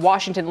in Bellevue,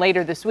 Washington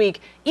later this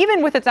week.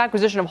 Even with its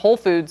acquisition of Whole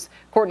Foods,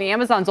 Courtney,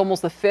 Amazon's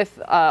almost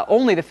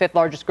only the fifth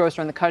largest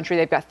grocer in the country.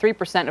 They've got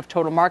 3% of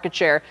total market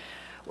share.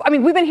 I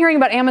mean, we've been hearing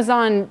about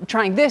Amazon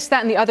trying this,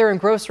 that, and the other in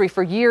grocery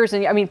for years.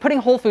 And I mean, putting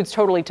Whole Foods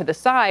totally to the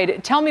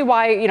side. Tell me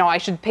why, I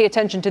should pay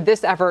attention to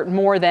this effort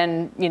more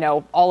than,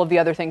 all of the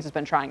other things it's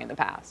been trying in the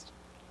past.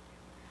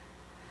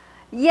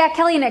 Yeah,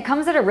 Kelly, and it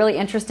comes at a really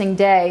interesting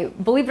day.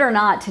 Believe it or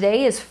not,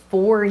 today is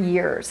 4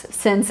 years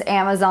since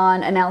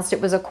Amazon announced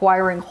it was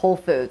acquiring Whole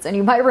Foods. And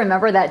you might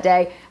remember that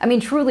day. I mean,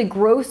 truly,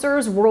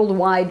 grocers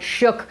worldwide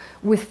shook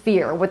with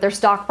fear, with their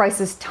stock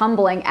prices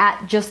tumbling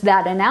at just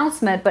that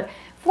announcement. But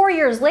 4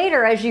 years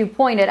later, as you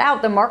pointed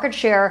out, the market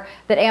share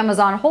that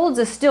Amazon holds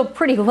is still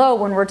pretty low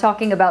when we're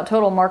talking about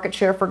total market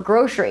share for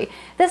grocery.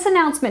 This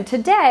announcement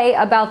today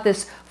about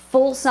this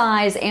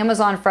full-size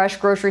Amazon Fresh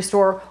grocery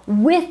store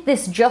with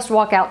this Just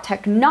Walk Out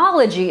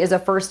technology is a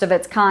first of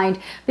its kind,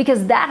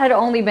 because that had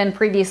only been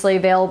previously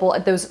available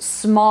at those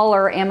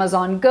smaller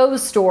Amazon Go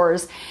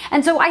stores.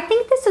 And so I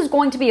think this is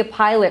going to be a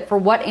pilot for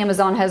what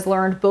Amazon has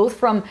learned, both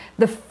from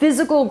the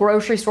physical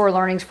grocery store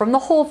learnings from the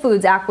Whole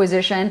Foods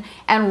acquisition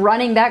and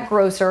running that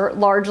grocer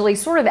largely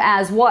sort of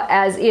as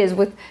is,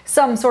 with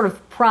some sort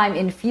of prime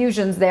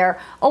infusions there,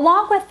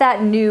 along with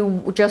that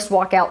new Just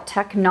Walk Out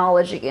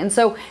technology. And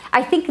so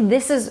I think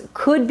this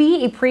could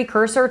be a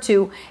precursor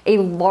to a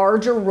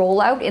larger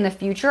rollout in the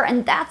future,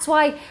 and that's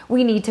why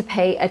we need to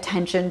pay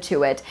attention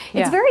to it.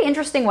 It's very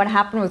interesting what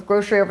happened with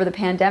grocery over the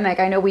pandemic.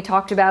 I know we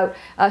talked about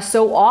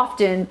so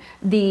often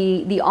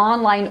the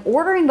online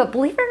ordering, but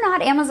believe it or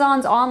not,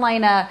 Amazon's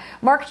online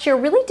market share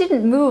really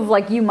didn't move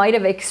like you might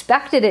have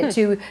expected it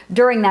to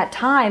during that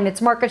time.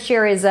 Its market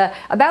share is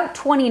about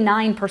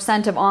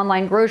 29% of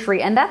online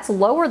grocery, and that's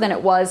lower than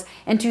it was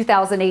in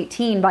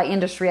 2018 by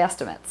industry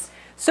estimates.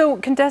 So,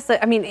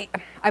 Contessa, I mean,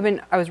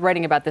 I was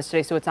writing about this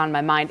today, so it's on my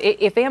mind.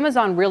 If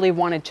Amazon really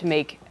wanted to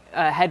make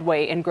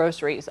headway in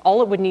groceries,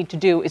 all it would need to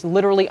do is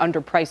literally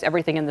underprice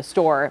everything in the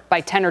store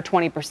by 10 or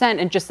 20%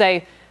 and just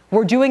say,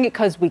 we're doing it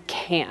because we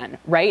can,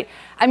 right?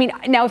 I mean,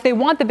 now, if they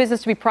want the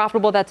business to be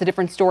profitable, that's a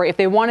different story. If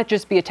they want it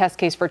just be a test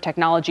case for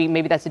technology,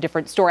 maybe that's a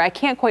different story. I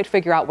can't quite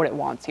figure out what it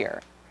wants here.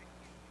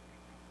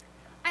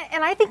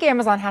 And I think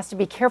Amazon has to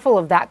be careful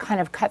of that kind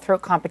of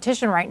cutthroat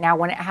competition right now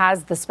when it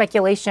has the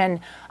speculation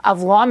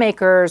of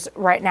lawmakers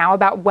right now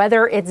about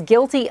whether it's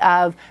guilty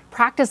of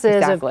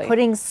practices of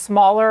putting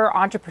smaller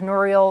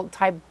entrepreneurial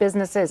type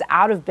businesses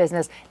out of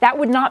business. That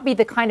would not be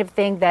the kind of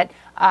thing that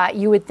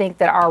you would think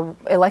that our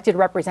elected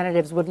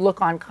representatives would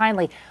look on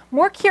kindly.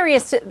 More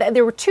curious,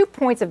 there were 2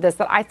 points of this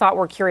that I thought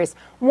were curious.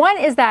 One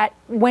is that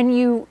when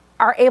you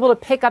are able to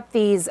pick up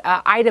these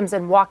items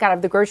and walk out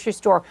of the grocery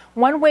store,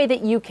 one way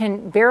that you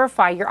can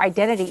verify your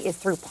identity is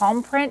through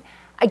palm print.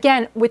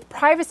 Again, with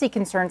privacy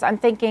concerns, I'm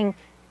thinking,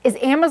 is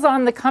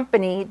Amazon the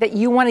company that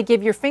you want to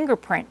give your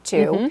fingerprint to?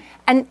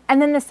 Mm-hmm.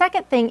 And then the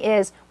second thing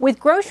is,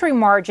 with grocery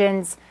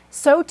margins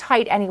so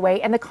tight anyway,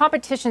 and the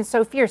competition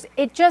so fierce,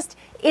 it's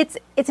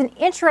an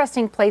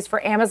interesting place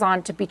for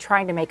Amazon to be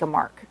trying to make a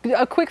mark.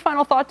 A quick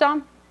final thought,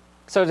 Dom?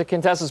 So to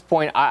Contessa's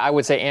point, I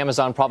would say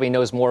Amazon probably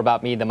knows more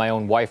about me than my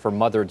own wife or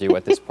mother do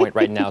at this point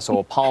right now. So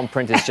a palm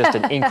print is just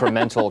an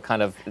incremental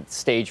kind of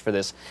stage for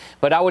this.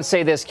 But I would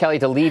say this, Kelly,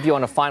 to leave you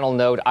on a final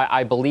note,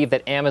 I believe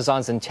that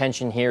Amazon's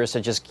intention here is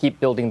to just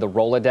keep building the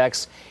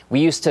Rolodex. We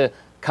used to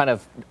kind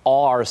of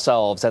awe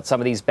ourselves at some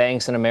of these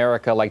banks in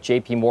America like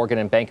JP Morgan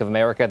and Bank of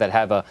America that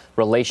have a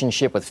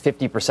relationship with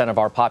 50% of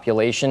our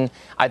population.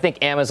 I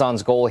think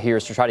Amazon's goal here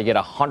is to try to get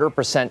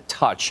 100%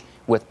 touch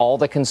with all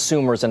the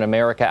consumers in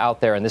America out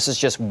there. And this is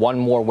just one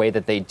more way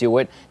that they do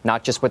it,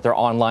 not just with their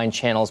online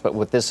channels, but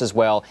with this as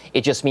well.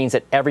 It just means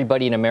that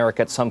everybody in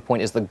America at some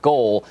point is the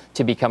goal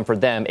to become for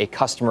them a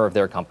customer of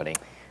their company.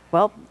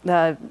 Well,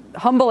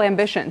 humble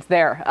ambitions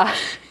there.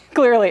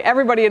 Clearly,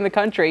 everybody in the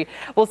country.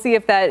 We'll see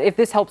if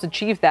this helps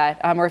achieve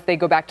that, or if they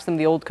go back to some of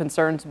the old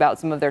concerns about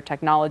some of their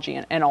technology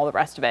and all the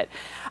rest of it.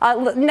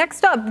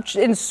 Next up,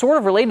 and sort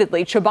of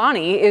relatedly,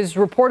 Chobani is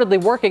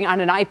reportedly working on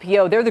an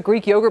IPO. They're the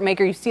Greek yogurt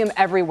maker. You see them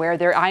everywhere.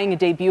 They're eyeing a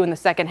debut in the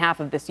second half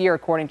of this year,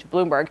 according to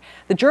Bloomberg.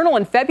 The Journal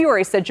in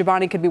February said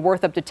Chobani could be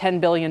worth up to $10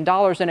 billion.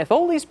 And if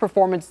Oatly's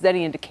performance is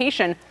any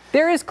indication,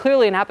 there is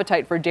clearly an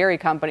appetite for dairy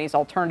companies,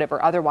 alternative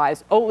or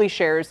otherwise. Oatly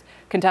shares,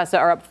 Contessa,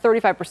 are up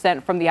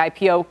 35% from the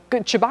IPO.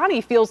 Chobani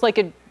feels like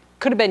it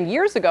could have been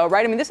years ago,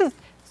 right? I mean, this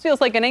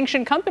feels like an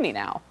ancient company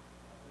now.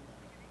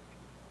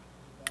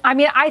 I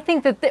mean, I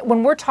think that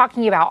when we're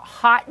talking about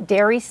hot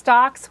dairy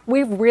stocks,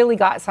 we've really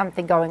got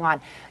something going on.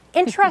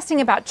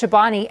 Interesting about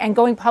Chobani and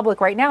going public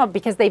right now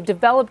because they've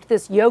developed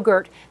this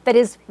yogurt that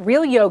is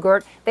real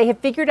yogurt. They have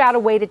figured out a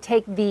way to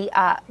take the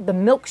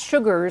milk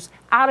sugars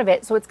out of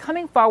it. So it's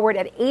coming forward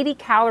at 80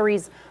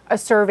 calories a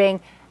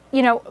serving.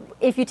 You know,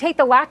 if you take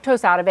the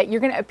lactose out of it, you're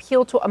going to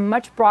appeal to a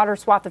much broader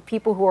swath of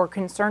people who are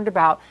concerned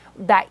about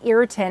that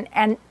irritant.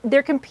 And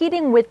they're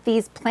competing with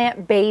these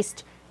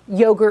plant-based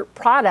yogurt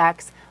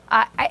products.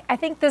 I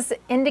think this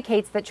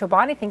indicates that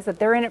Chobani thinks that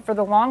they're in it for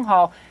the long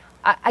haul.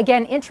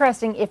 Again,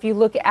 interesting if you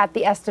look at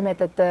the estimate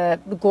that the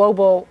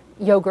global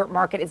yogurt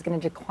market is going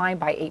to decline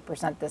by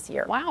 8% this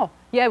year. Wow.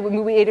 Yeah,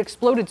 it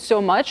exploded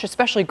so much,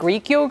 especially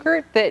Greek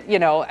yogurt, that, you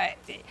know,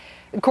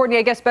 Courtney,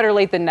 I guess better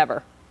late than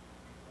never.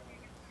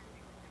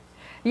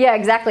 Yeah,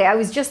 exactly. I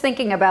was just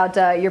thinking about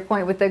your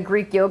point with the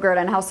Greek yogurt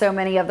and how so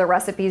many of the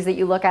recipes that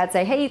you look at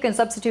say, hey, you can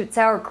substitute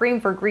sour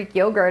cream for Greek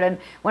yogurt. And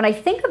when I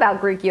think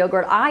about Greek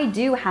yogurt, I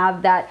do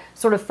have that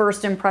sort of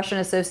first impression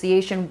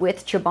association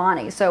with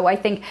Chobani. So I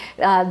think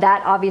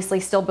that obviously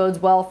still bodes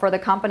well for the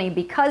company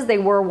because they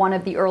were one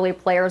of the early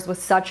players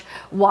with such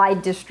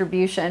wide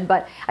distribution.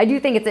 But I do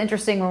think it's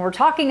interesting when we're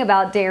talking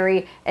about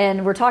dairy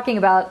and we're talking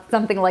about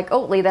something like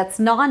Oatly that's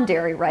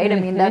non-dairy, right? Mm-hmm.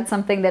 I mean, that's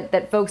something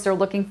that folks are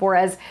looking for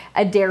as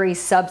a dairy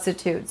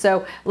substitute.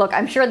 So look,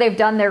 I'm sure they've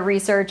done their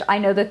research. I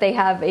know that they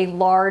have a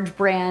large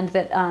brand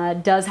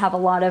that does have a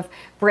lot of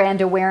brand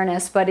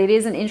awareness, but it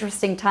is an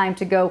interesting time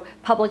to go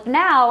public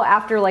now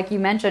after, like you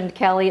mentioned,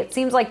 Kelly, it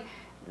seems like,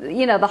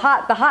 you know, the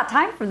hot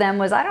time for them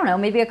was, I don't know,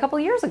 maybe a couple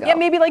of years ago. Yeah,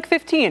 maybe like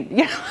 15.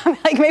 You know,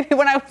 like maybe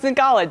when I was in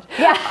college.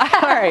 Yeah.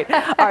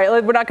 All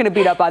right. We're not going to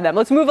beat up on them.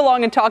 Let's move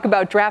along and talk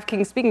about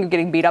DraftKings. Speaking of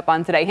getting beat up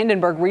on today,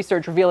 Hindenburg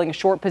Research revealing a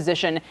short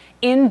position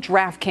in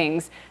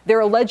DraftKings. They're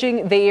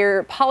alleging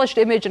their polished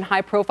image and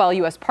high-profile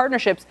U.S.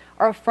 partnerships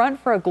are a front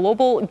for a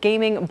global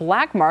gaming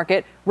black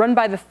market run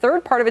by the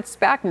third part of its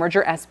SPAC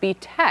merger, SB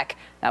Tech.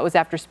 That was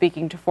after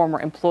speaking to former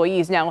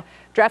employees. Now,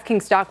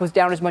 DraftKings stock was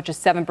down as much as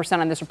 7%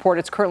 on this report.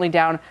 It's currently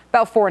down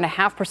about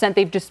 4.5%.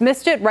 They've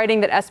dismissed it,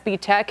 writing that SB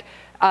Tech,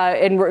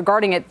 and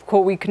regarding it,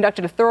 quote, we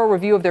conducted a thorough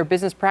review of their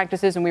business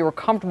practices and we were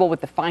comfortable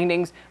with the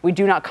findings. We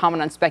do not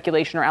comment on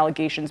speculation or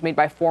allegations made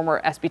by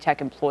former SB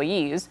Tech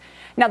employees.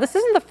 Now, this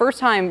isn't the first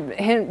time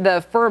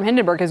the firm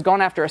Hindenburg has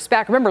gone after a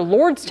SPAC. Remember,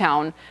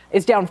 Lordstown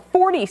is down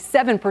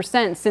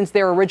 47% since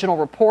their original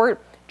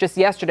report. Just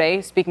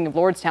yesterday, speaking of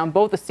Lordstown,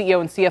 both the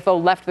CEO and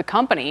CFO left the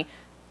company.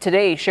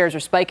 Today, shares are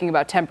spiking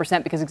about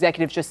 10% because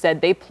executives just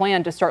said they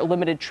plan to start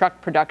limited truck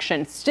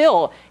production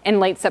still in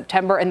late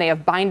September, and they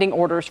have binding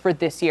orders for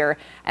this year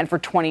and for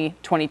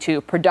 2022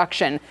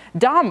 production.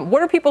 Dom,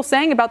 what are people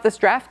saying about this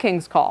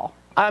DraftKings call?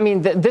 I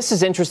mean, this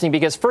is interesting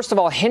because, first of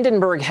all,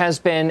 Hindenburg has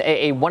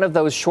been one of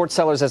those short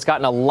sellers that's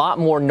gotten a lot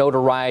more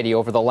notoriety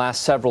over the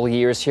last several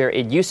years here.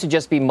 It used to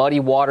just be Muddy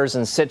Waters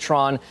and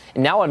Citron.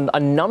 And now a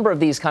number of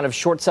these kind of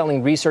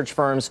short-selling research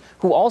firms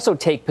who also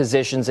take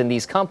positions in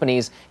these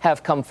companies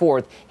have come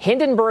forth.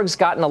 Hindenburg's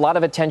gotten a lot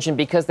of attention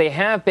because they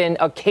have been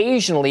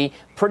occasionally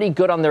pretty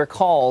good on their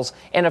calls.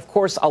 And, of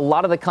course, a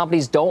lot of the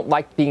companies don't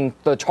like being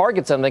the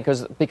targets of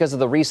them because of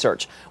the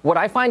research. What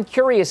I find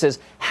curious is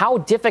how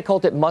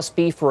difficult it must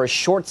be for a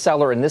short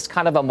seller in this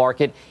kind of a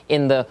market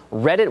in the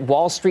Reddit,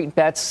 Wall Street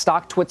bets,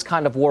 StockTwits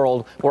kind of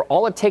world, where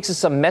all it takes is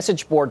some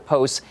message board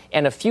posts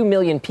and a few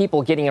million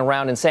people getting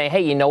around and saying,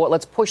 hey, you know what,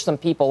 let's push some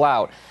people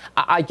out.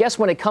 I guess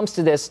when it comes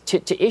to this,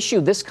 to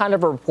issue this kind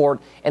of a report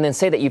and then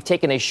say that you've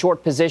taken a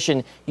short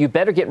position, you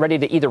better get ready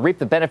to either reap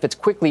the benefits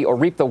quickly or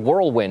reap the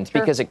whirlwind,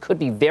 because it could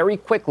be very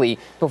quickly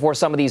before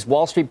some of these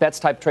Wall Street bets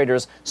type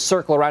traders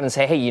circle around and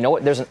say, hey, you know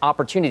what? There's an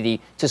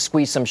opportunity to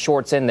squeeze some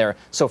shorts in there.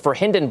 So for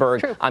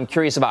Hindenburg, I'm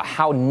curious about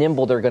how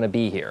nimble they're going to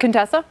be here.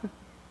 Contessa?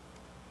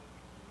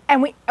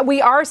 And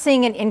we are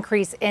seeing an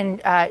increase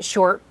in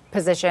short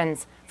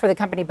positions for the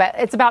company, but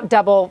it's about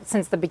double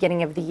since the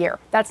beginning of the year.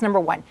 That's number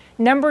one.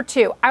 Number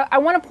two, I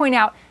want to point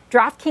out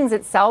DraftKings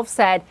itself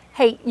said,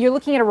 hey, you're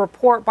looking at a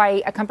report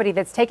by a company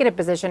that's taken a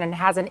position and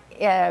has an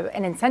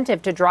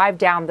incentive to drive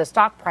down the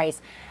stock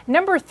price.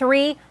 Number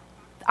three,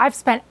 I've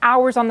spent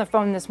hours on the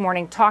phone this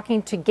morning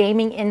talking to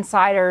gaming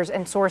insiders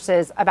and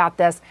sources about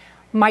this.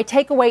 My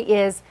takeaway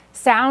is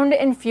sound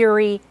and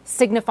fury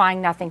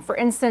signifying nothing. For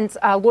instance,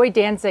 Lloyd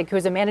Danzig,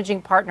 who's a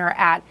managing partner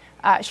at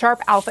Sharp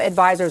Alpha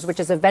Advisors, which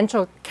is a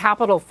venture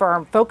capital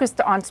firm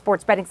focused on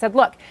sports betting, said,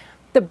 look,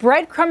 the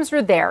breadcrumbs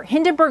are there.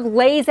 Hindenburg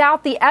lays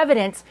out the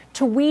evidence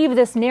to weave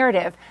this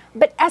narrative.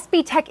 But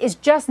SB Tech is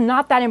just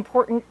not that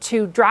important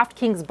to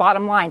DraftKings'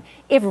 bottom line.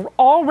 If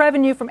all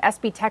revenue from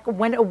SB Tech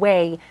went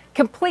away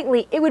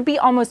completely, it would be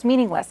almost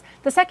meaningless.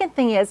 The second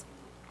thing is,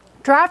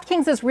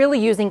 DraftKings is really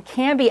using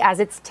Kambi as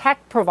its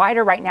tech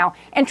provider right now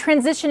and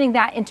transitioning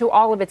that into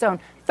all of its own.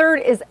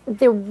 Third is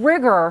the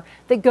rigor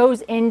that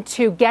goes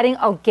into getting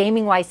a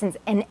gaming license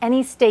in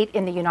any state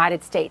in the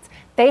United States.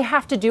 They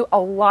have to do a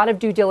lot of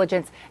due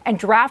diligence, and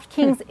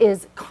DraftKings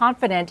is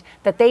confident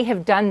that they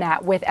have done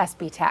that with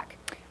SB Tech.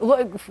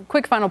 Look,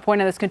 quick final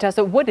point on this,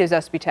 Contessa. What is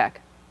SB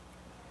Tech?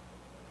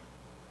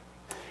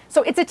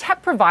 So it's a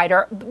tech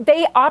provider.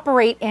 They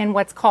operate in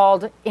what's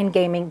called in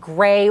gaming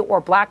gray or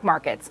black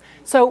markets.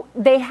 So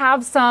they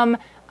have some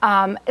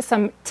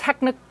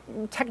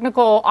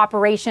technical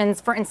operations,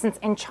 for instance,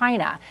 in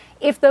China.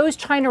 If those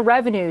China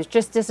revenues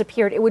just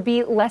disappeared, it would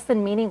be less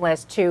than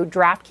meaningless to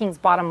DraftKings'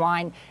 bottom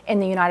line in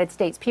the United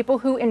States. People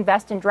who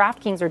invest in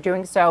DraftKings are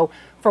doing so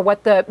for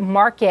what the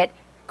market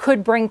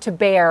could bring to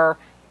bear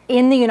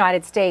in the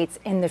United States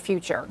in the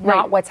future,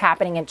 not what's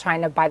happening in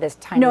China by this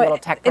tiny little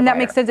tech provider. And that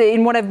makes sense.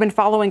 In what I've been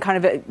following kind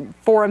of at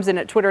forums and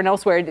at Twitter and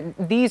elsewhere,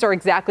 these are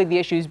exactly the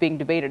issues being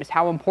debated. Is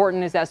how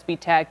important is SB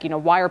Tech?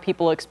 Why are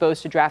people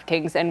exposed to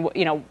DraftKings?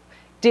 And,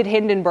 did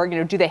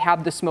Hindenburg, do they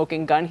have the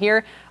smoking gun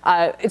here?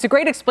 It's a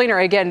great explainer.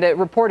 Again, the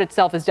report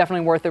itself is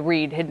definitely worth a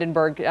read.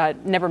 Hindenburg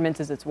never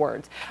minces its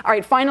words. All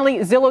right, finally,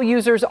 Zillow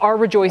users are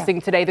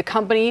rejoicing today. The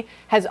company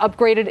has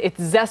upgraded its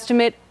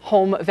Zestimate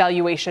home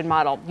valuation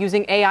model.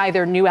 Using AI,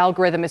 their new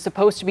algorithm is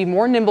supposed to be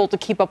more nimble to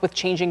keep up with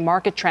changing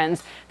market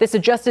trends. This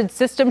adjusted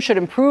system should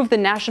improve the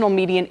national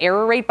median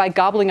error rate by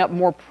gobbling up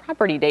more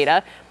property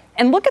data.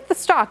 And look at the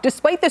stock.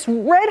 Despite this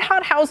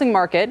red-hot housing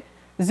market,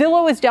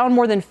 Zillow is down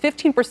more than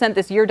 15%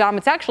 this year, Dom.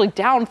 It's actually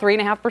down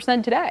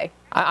 3.5% today.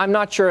 I'm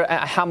not sure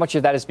how much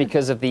of that is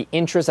because of the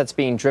interest that's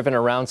being driven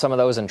around some of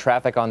those and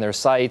traffic on their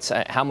sites.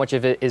 How much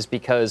of it is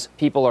because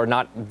people are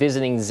not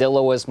visiting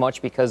Zillow as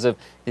much because of,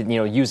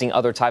 using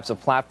other types of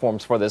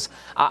platforms for this.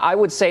 I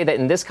would say that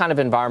in this kind of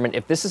environment,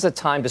 if this is a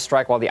time to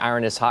strike while the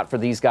iron is hot for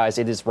these guys,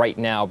 it is right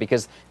now,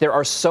 because there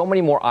are so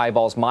many more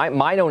eyeballs,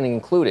 mine own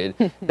included,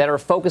 that are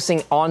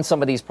focusing on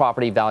some of these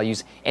property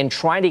values and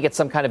trying to get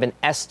some kind of an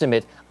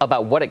estimate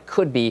about what it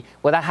could be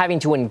without having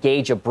to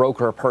engage a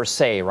broker per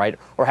se, right?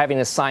 Or having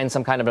to sign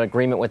some kind of an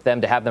agreement with them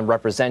to have them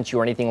represent you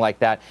or anything like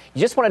that.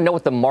 You just want to know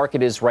what the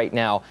market is right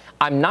now.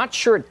 I'm not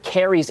sure it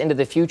carries into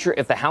the future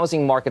if the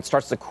housing market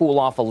starts to cool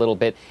off a little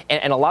bit.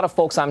 And a lot of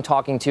folks I'm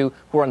talking to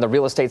who are on the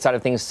real estate side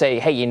of things say,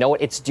 hey, you know what?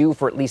 It's due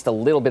for at least a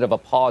little bit of a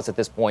pause at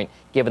this point,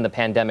 given the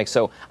pandemic.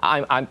 So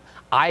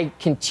I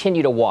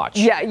continue to watch,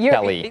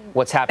 Kelly,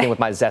 what's happening with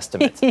my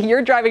Zestimate.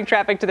 You're driving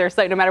traffic to their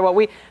site no matter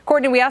what.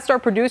 Courtney, we asked our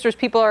producers,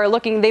 people are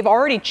looking, they've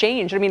already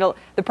changed. I mean,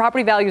 the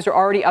property values are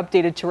already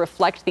updated to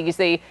reflect these.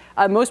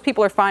 Most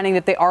people are finding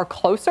that they are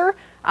closer.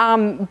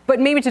 But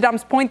maybe to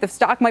Dom's point, the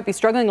stock might be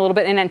struggling a little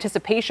bit in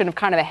anticipation of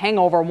kind of a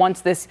hangover once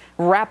this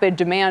rapid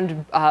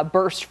demand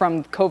burst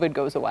from COVID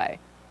goes away.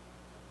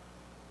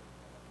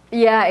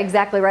 Yeah,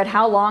 exactly right.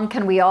 How long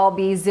can we all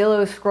be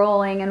Zillow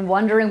scrolling and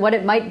wondering what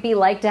it might be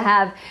like to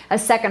have a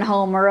second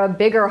home or a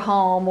bigger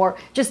home or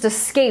just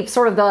escape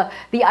sort of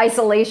the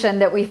isolation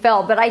that we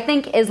felt? But I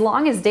think as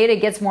long as data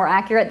gets more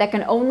accurate, that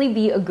can only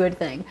be a good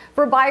thing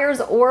for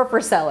buyers or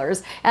for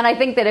sellers. And I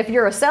think that if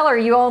you're a seller,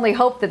 you only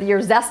hope that your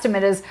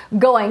Zestimate is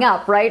going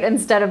up, right,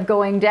 instead of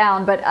going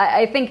down. But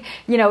I think,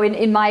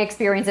 in my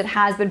experience, it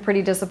has been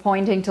pretty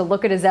disappointing to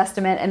look at a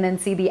Zestimate and then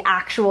see the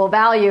actual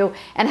value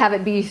and have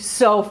it be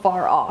so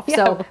far off. Yeah.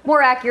 So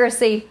more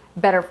accuracy,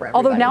 better for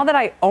everybody. Although now that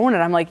I own it,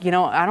 I'm like,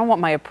 I don't want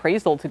my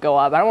appraisal to go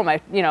up. I don't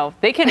want my,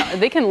 they can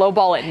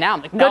lowball it now.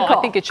 I'm like, no, I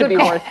think it should be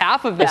worth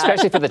half of that.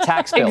 Especially for the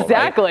tax bill.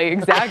 Exactly.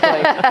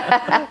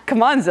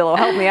 Come on, Zillow,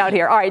 help me out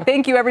here. All right,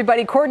 thank you,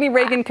 everybody. Courtney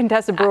Reagan,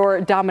 Contessa Brewer,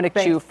 Dominic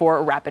Chu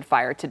for Rapid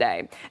Fire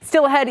today.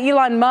 Still ahead,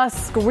 Elon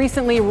Musk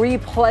recently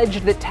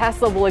repledged that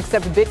Tesla will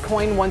accept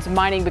Bitcoin once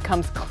mining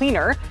becomes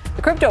cleaner.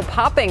 The crypto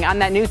popping on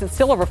that news. It's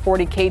still over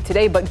 40K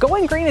today, but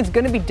going green is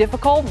going to be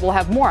difficult. We'll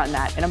have more on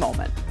that in a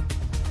moment.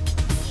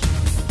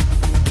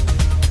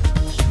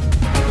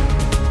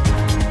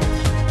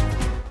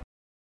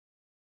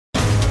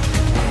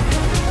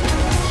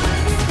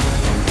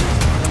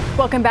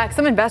 Welcome back.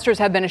 Some investors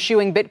have been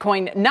eschewing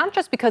Bitcoin not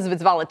just because of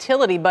its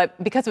volatility, but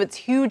because of its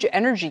huge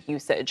energy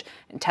usage.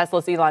 And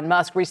Tesla's Elon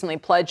Musk recently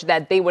pledged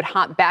that they would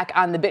hop back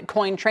on the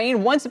Bitcoin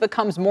train once it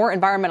becomes more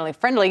environmentally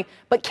friendly.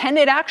 But can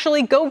it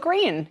actually go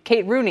green?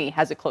 Kate Rooney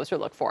has a closer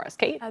look for us.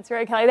 Kate? That's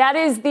right, Kelly. That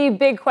is the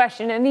big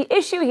question. And the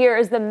issue here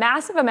is the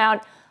massive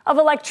amount of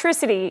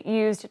electricity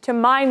used to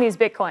mine these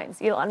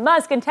Bitcoins. Elon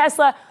Musk and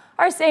Tesla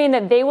are saying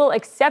that they will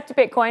accept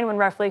Bitcoin when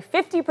roughly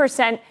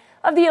 50%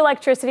 of the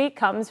electricity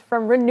comes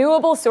from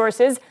renewable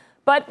sources,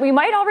 but we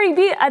might already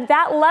be at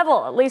that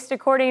level, at least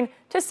according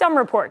to some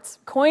reports.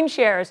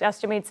 CoinShares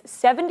estimates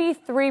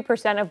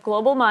 73% of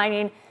global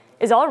mining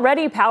is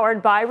already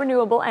powered by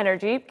renewable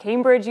energy.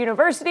 Cambridge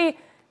University,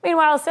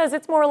 meanwhile, says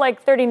it's more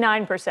like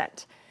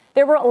 39%.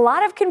 There were a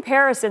lot of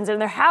comparisons, and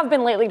there have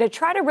been lately, to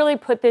try to really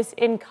put this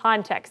in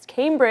context.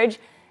 Cambridge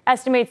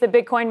estimates that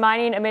Bitcoin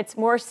mining emits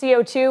more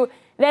CO2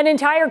 than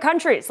entire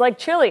countries like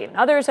Chile, and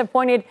others have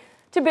pointed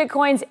to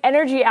Bitcoin's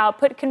energy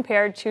output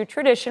compared to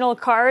traditional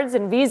cards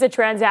and Visa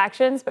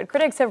transactions. But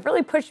critics have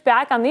really pushed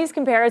back on these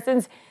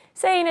comparisons,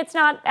 saying it's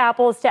not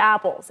apples to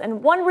apples.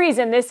 And one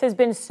reason this has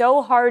been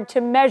so hard to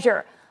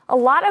measure, a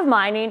lot of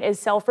mining is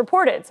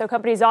self-reported. So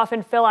companies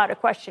often fill out a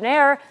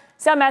questionnaire.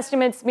 Some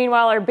estimates,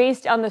 meanwhile, are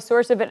based on the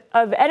source of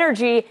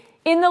energy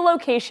in the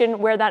location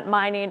where that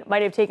mining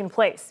might have taken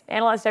place.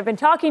 Analysts I've been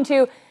talking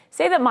to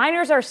say that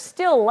miners are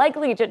still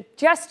likely to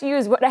just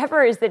use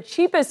whatever is the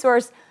cheapest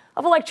source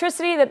of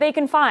electricity that they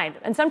can find.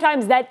 And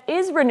sometimes that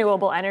is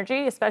renewable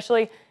energy,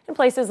 especially in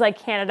places like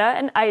Canada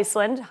and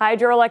Iceland.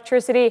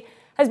 Hydroelectricity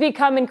has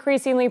become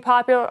increasingly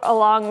popular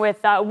along with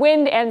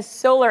wind and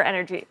solar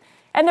energy.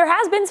 And there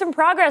has been some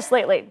progress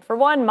lately. For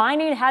one,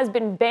 mining has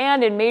been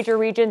banned in major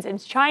regions in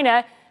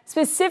China,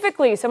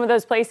 specifically some of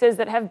those places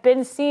that have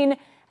been seen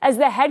as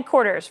the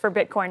headquarters for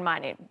Bitcoin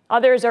mining.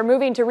 Others are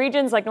moving to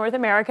regions like North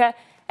America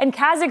and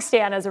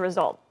Kazakhstan as a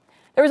result.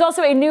 There was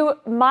also a new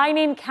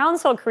mining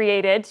council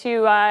created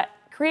to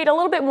create a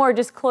little bit more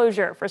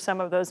disclosure for some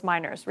of those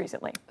miners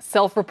recently.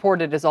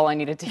 Self-reported is all I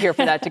needed to hear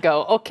for that to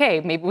go, okay,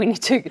 maybe we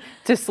need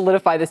to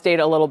solidify this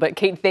data a little bit.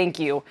 Kate, thank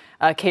you.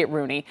 Kate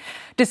Rooney.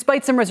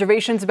 Despite some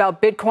reservations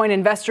about Bitcoin,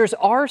 investors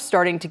are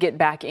starting to get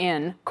back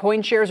in.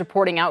 CoinShares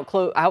reporting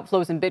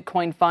outflows in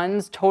Bitcoin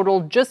funds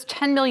totaled just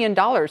 $10 million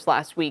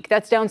last week.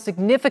 That's down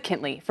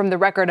significantly from the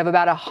record of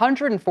about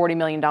 $140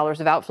 million of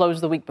outflows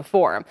the week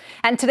before.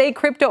 And today,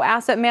 crypto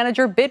asset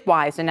manager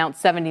Bitwise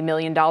announced $70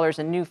 million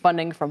in new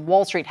funding from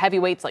Wall Street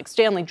heavyweights like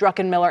Stanley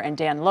Druckenmiller and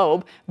Dan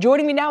Loeb.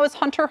 Joining me now is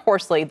Hunter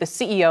Horsley, the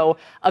CEO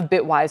of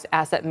Bitwise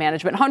Asset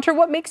Management. Hunter,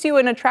 what makes you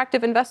an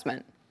attractive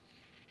investment?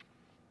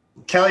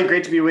 Kelly,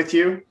 great to be with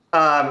you.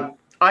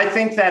 I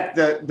think that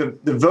the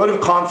vote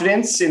of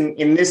confidence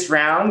in this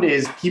round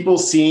is people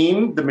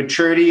seeing the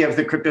maturity of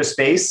the crypto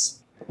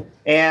space.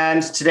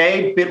 And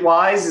today,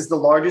 Bitwise is the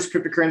largest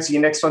cryptocurrency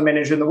index fund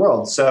manager in the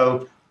world.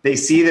 So they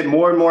see that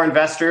more and more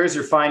investors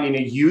are finding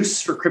a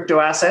use for crypto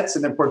assets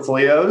in their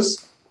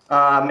portfolios.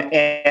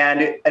 And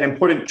an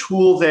important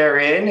tool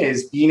therein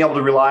is being able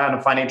to rely on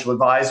a financial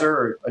advisor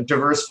or a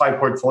diversified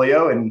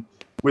portfolio. And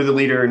we're the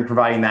leader in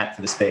providing that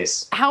for the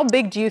space. How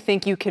big do you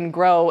think you can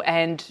grow?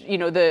 And, you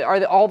know,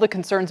 all the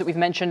concerns that we've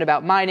mentioned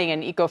about mining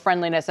and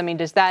eco-friendliness, I mean,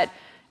 is that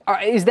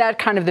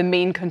kind of the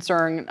main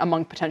concern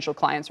among potential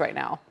clients right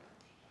now?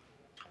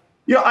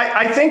 You know,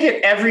 I think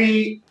at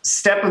every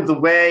step of the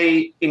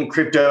way in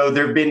crypto,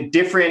 there have been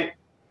different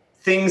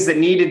things that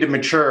needed to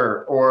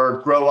mature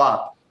or grow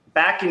up.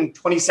 Back in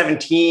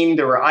 2017,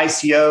 there were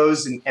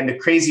ICOs and the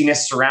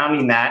craziness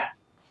surrounding that.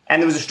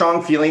 And there was a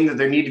strong feeling that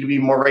there needed to be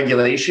more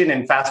regulation.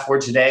 And fast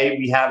forward today,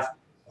 we have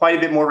quite a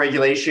bit more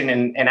regulation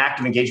and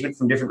active engagement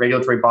from different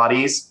regulatory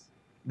bodies.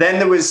 Then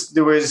there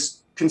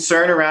was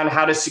concern around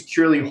how to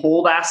securely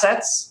hold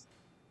assets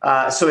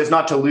so as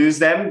not to lose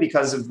them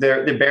because of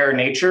their bearer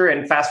nature.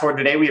 And fast forward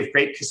today, we have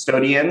great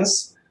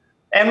custodians.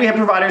 And we have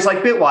providers like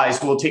Bitwise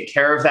who will take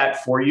care of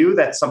that for you.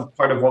 That's some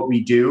part of what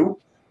we do.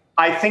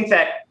 I think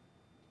that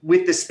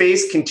with the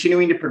space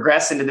continuing to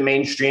progress into the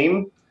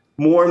mainstream,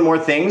 more and more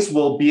things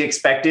will be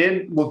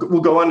expected, will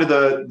go under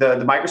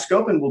the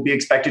microscope and will be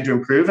expected to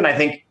improve. And I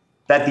think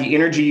that the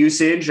energy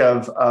usage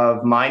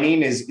of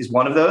mining is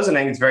one of those. And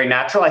I think it's very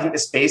natural. I think the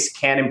space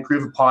can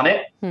improve upon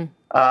it.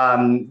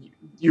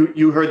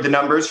 You heard the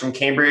numbers from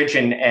Cambridge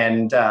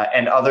and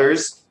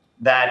others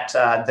that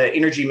the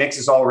energy mix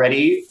is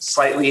already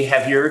slightly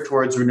heavier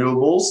towards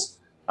renewables.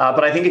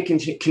 But I think it can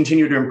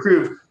continue to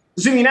improve.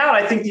 Zooming out,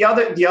 I think the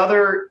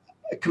other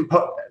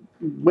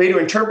way to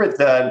interpret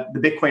the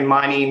Bitcoin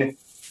mining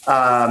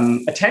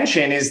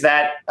attention is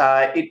that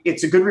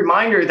it's a good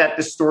reminder that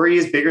the story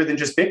is bigger than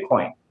just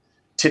Bitcoin.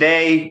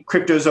 Today,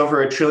 crypto is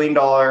over $1 trillion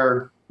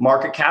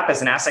market cap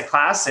as an asset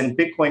class, and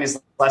Bitcoin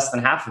is less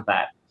than half of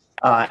that.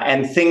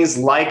 And things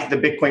like the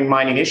Bitcoin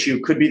mining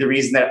issue could be the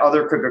reason that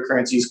other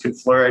cryptocurrencies could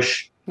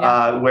flourish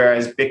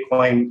whereas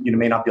Bitcoin,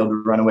 may not be able to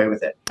run away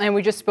with it. And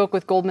we just spoke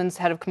with Goldman's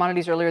head of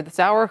commodities earlier this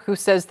hour, who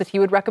says that he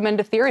would recommend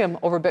Ethereum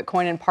over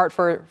Bitcoin in part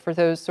for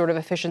those sort of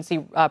efficiency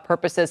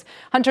purposes.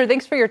 Hunter,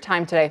 thanks for your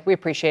time today. We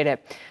appreciate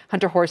it.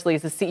 Hunter Horsley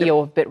is the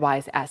CEO of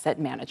Bitwise Asset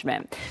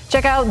Management.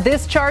 Check out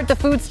this chart. The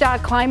food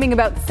stock climbing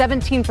about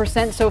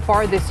 17% so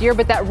far this year,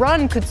 but that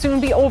run could soon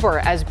be over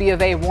as B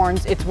of A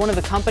warns it's one of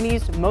the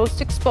companies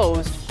most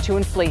exposed to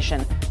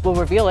inflation. We'll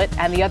reveal it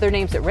and the other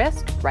names at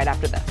risk right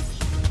after this.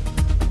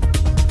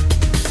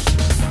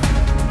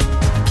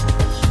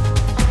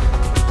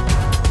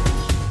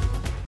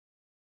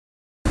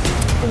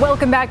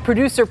 Welcome back.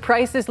 Producer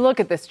prices. Look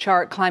at this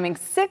chart, climbing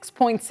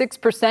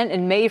 6.6%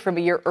 in May from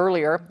a year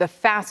earlier, the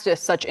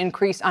fastest such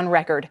increase on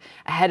record.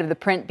 Ahead of the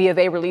print, B of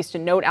A released a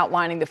note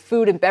outlining the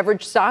food and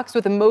beverage stocks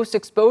with the most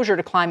exposure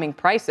to climbing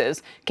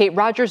prices. Kate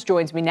Rogers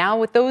joins me now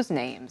with those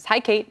names. Hi,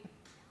 Kate.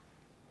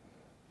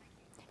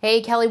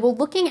 Hey, Kelly. Well,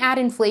 looking at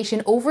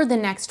inflation over the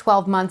next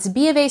 12 months,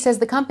 B of A says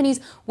the companies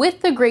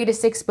with the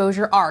greatest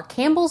exposure are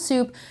Campbell's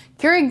Soup,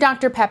 Keurig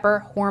Dr.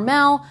 Pepper,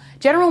 Hormel,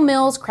 General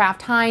Mills,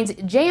 Kraft Heinz,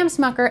 J.M.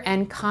 Smucker,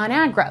 and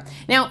ConAgra.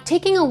 Now,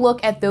 taking a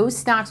look at those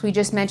stocks we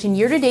just mentioned,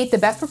 year to date, the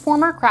best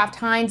performer, Kraft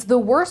Heinz, the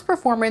worst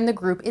performer in the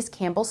group is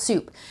Campbell's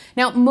Soup.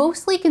 Now,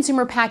 mostly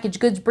consumer packaged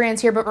goods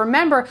brands here, but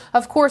remember,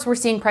 of course, we're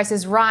seeing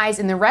prices rise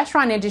in the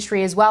restaurant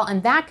industry as well,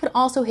 and that could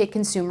also hit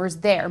consumers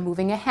there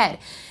moving ahead.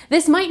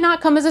 This might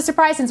not come as a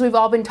surprise since we've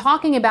all been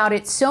talking about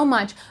it so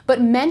much, but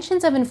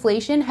mentions of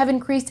inflation have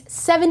increased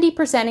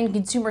 70% in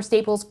consumer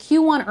staples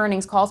Q1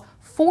 earnings calls,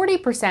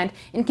 40%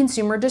 in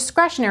consumer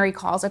discretionary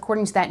calls,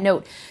 according to that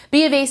note.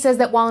 B of A says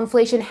that while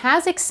inflation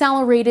has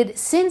accelerated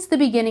since the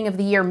beginning of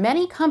the year,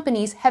 many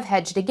companies have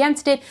hedged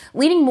against it,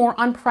 leaning more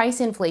on price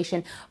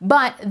inflation,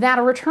 but that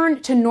a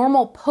return to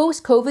normal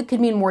post-COVID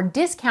could mean more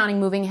discounting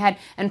moving ahead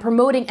and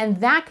promoting, and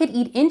that could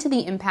eat into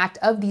the impact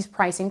of these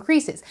price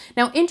increases.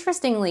 Now,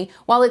 interestingly,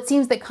 while it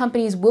seems that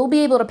companies will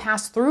be able to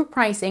pass through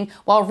pricing,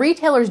 while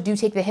retailers do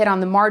take the hit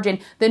on the margin,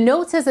 the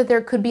note says that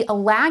there could be a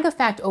lag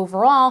effect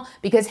overall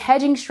because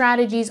hedging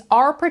strategies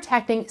are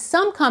protecting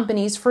some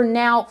companies for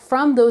now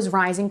from those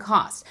rising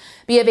costs.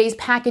 B of A's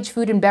packaged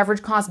food and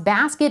beverage cost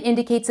basket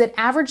indicates that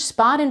average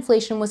spot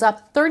inflation was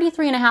up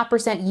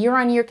 33.5% year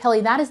on year.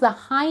 Kelly, that is the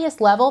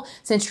highest level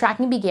since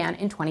tracking began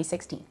in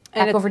 2016.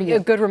 Back over to you. A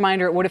good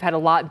reminder, it would have had a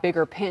lot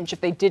bigger pinch if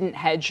they didn't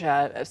hedge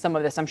some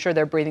of this. I'm sure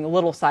they're breathing a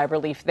little sigh of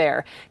relief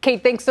there.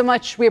 Kate, thanks so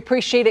much. We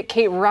appreciate it.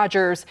 Kate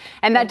Rogers.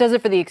 And that does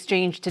it for The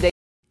Exchange today.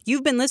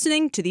 You've been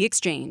listening to The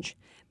Exchange.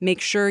 Make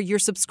sure you're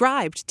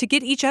subscribed to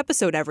get each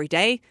episode every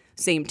day,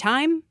 same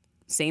time,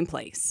 same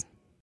place.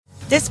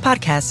 This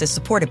podcast is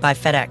supported by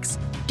FedEx.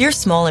 Dear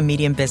small and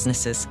medium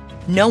businesses,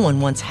 no one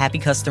wants happy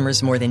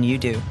customers more than you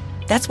do.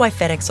 That's why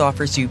FedEx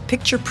offers you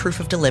picture proof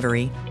of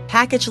delivery,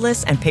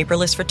 packageless and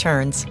paperless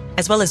returns,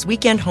 as well as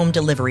weekend home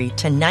delivery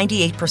to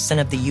 98%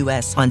 of the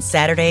U.S. on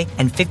Saturday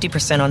and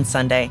 50% on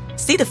Sunday.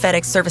 See the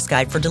FedEx service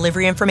guide for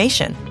delivery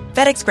information.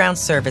 FedEx Ground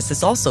service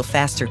is also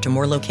faster to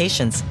more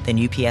locations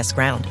than UPS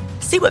Ground.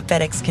 See what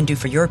FedEx can do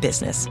for your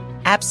business.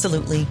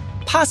 Absolutely,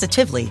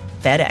 positively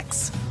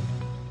FedEx.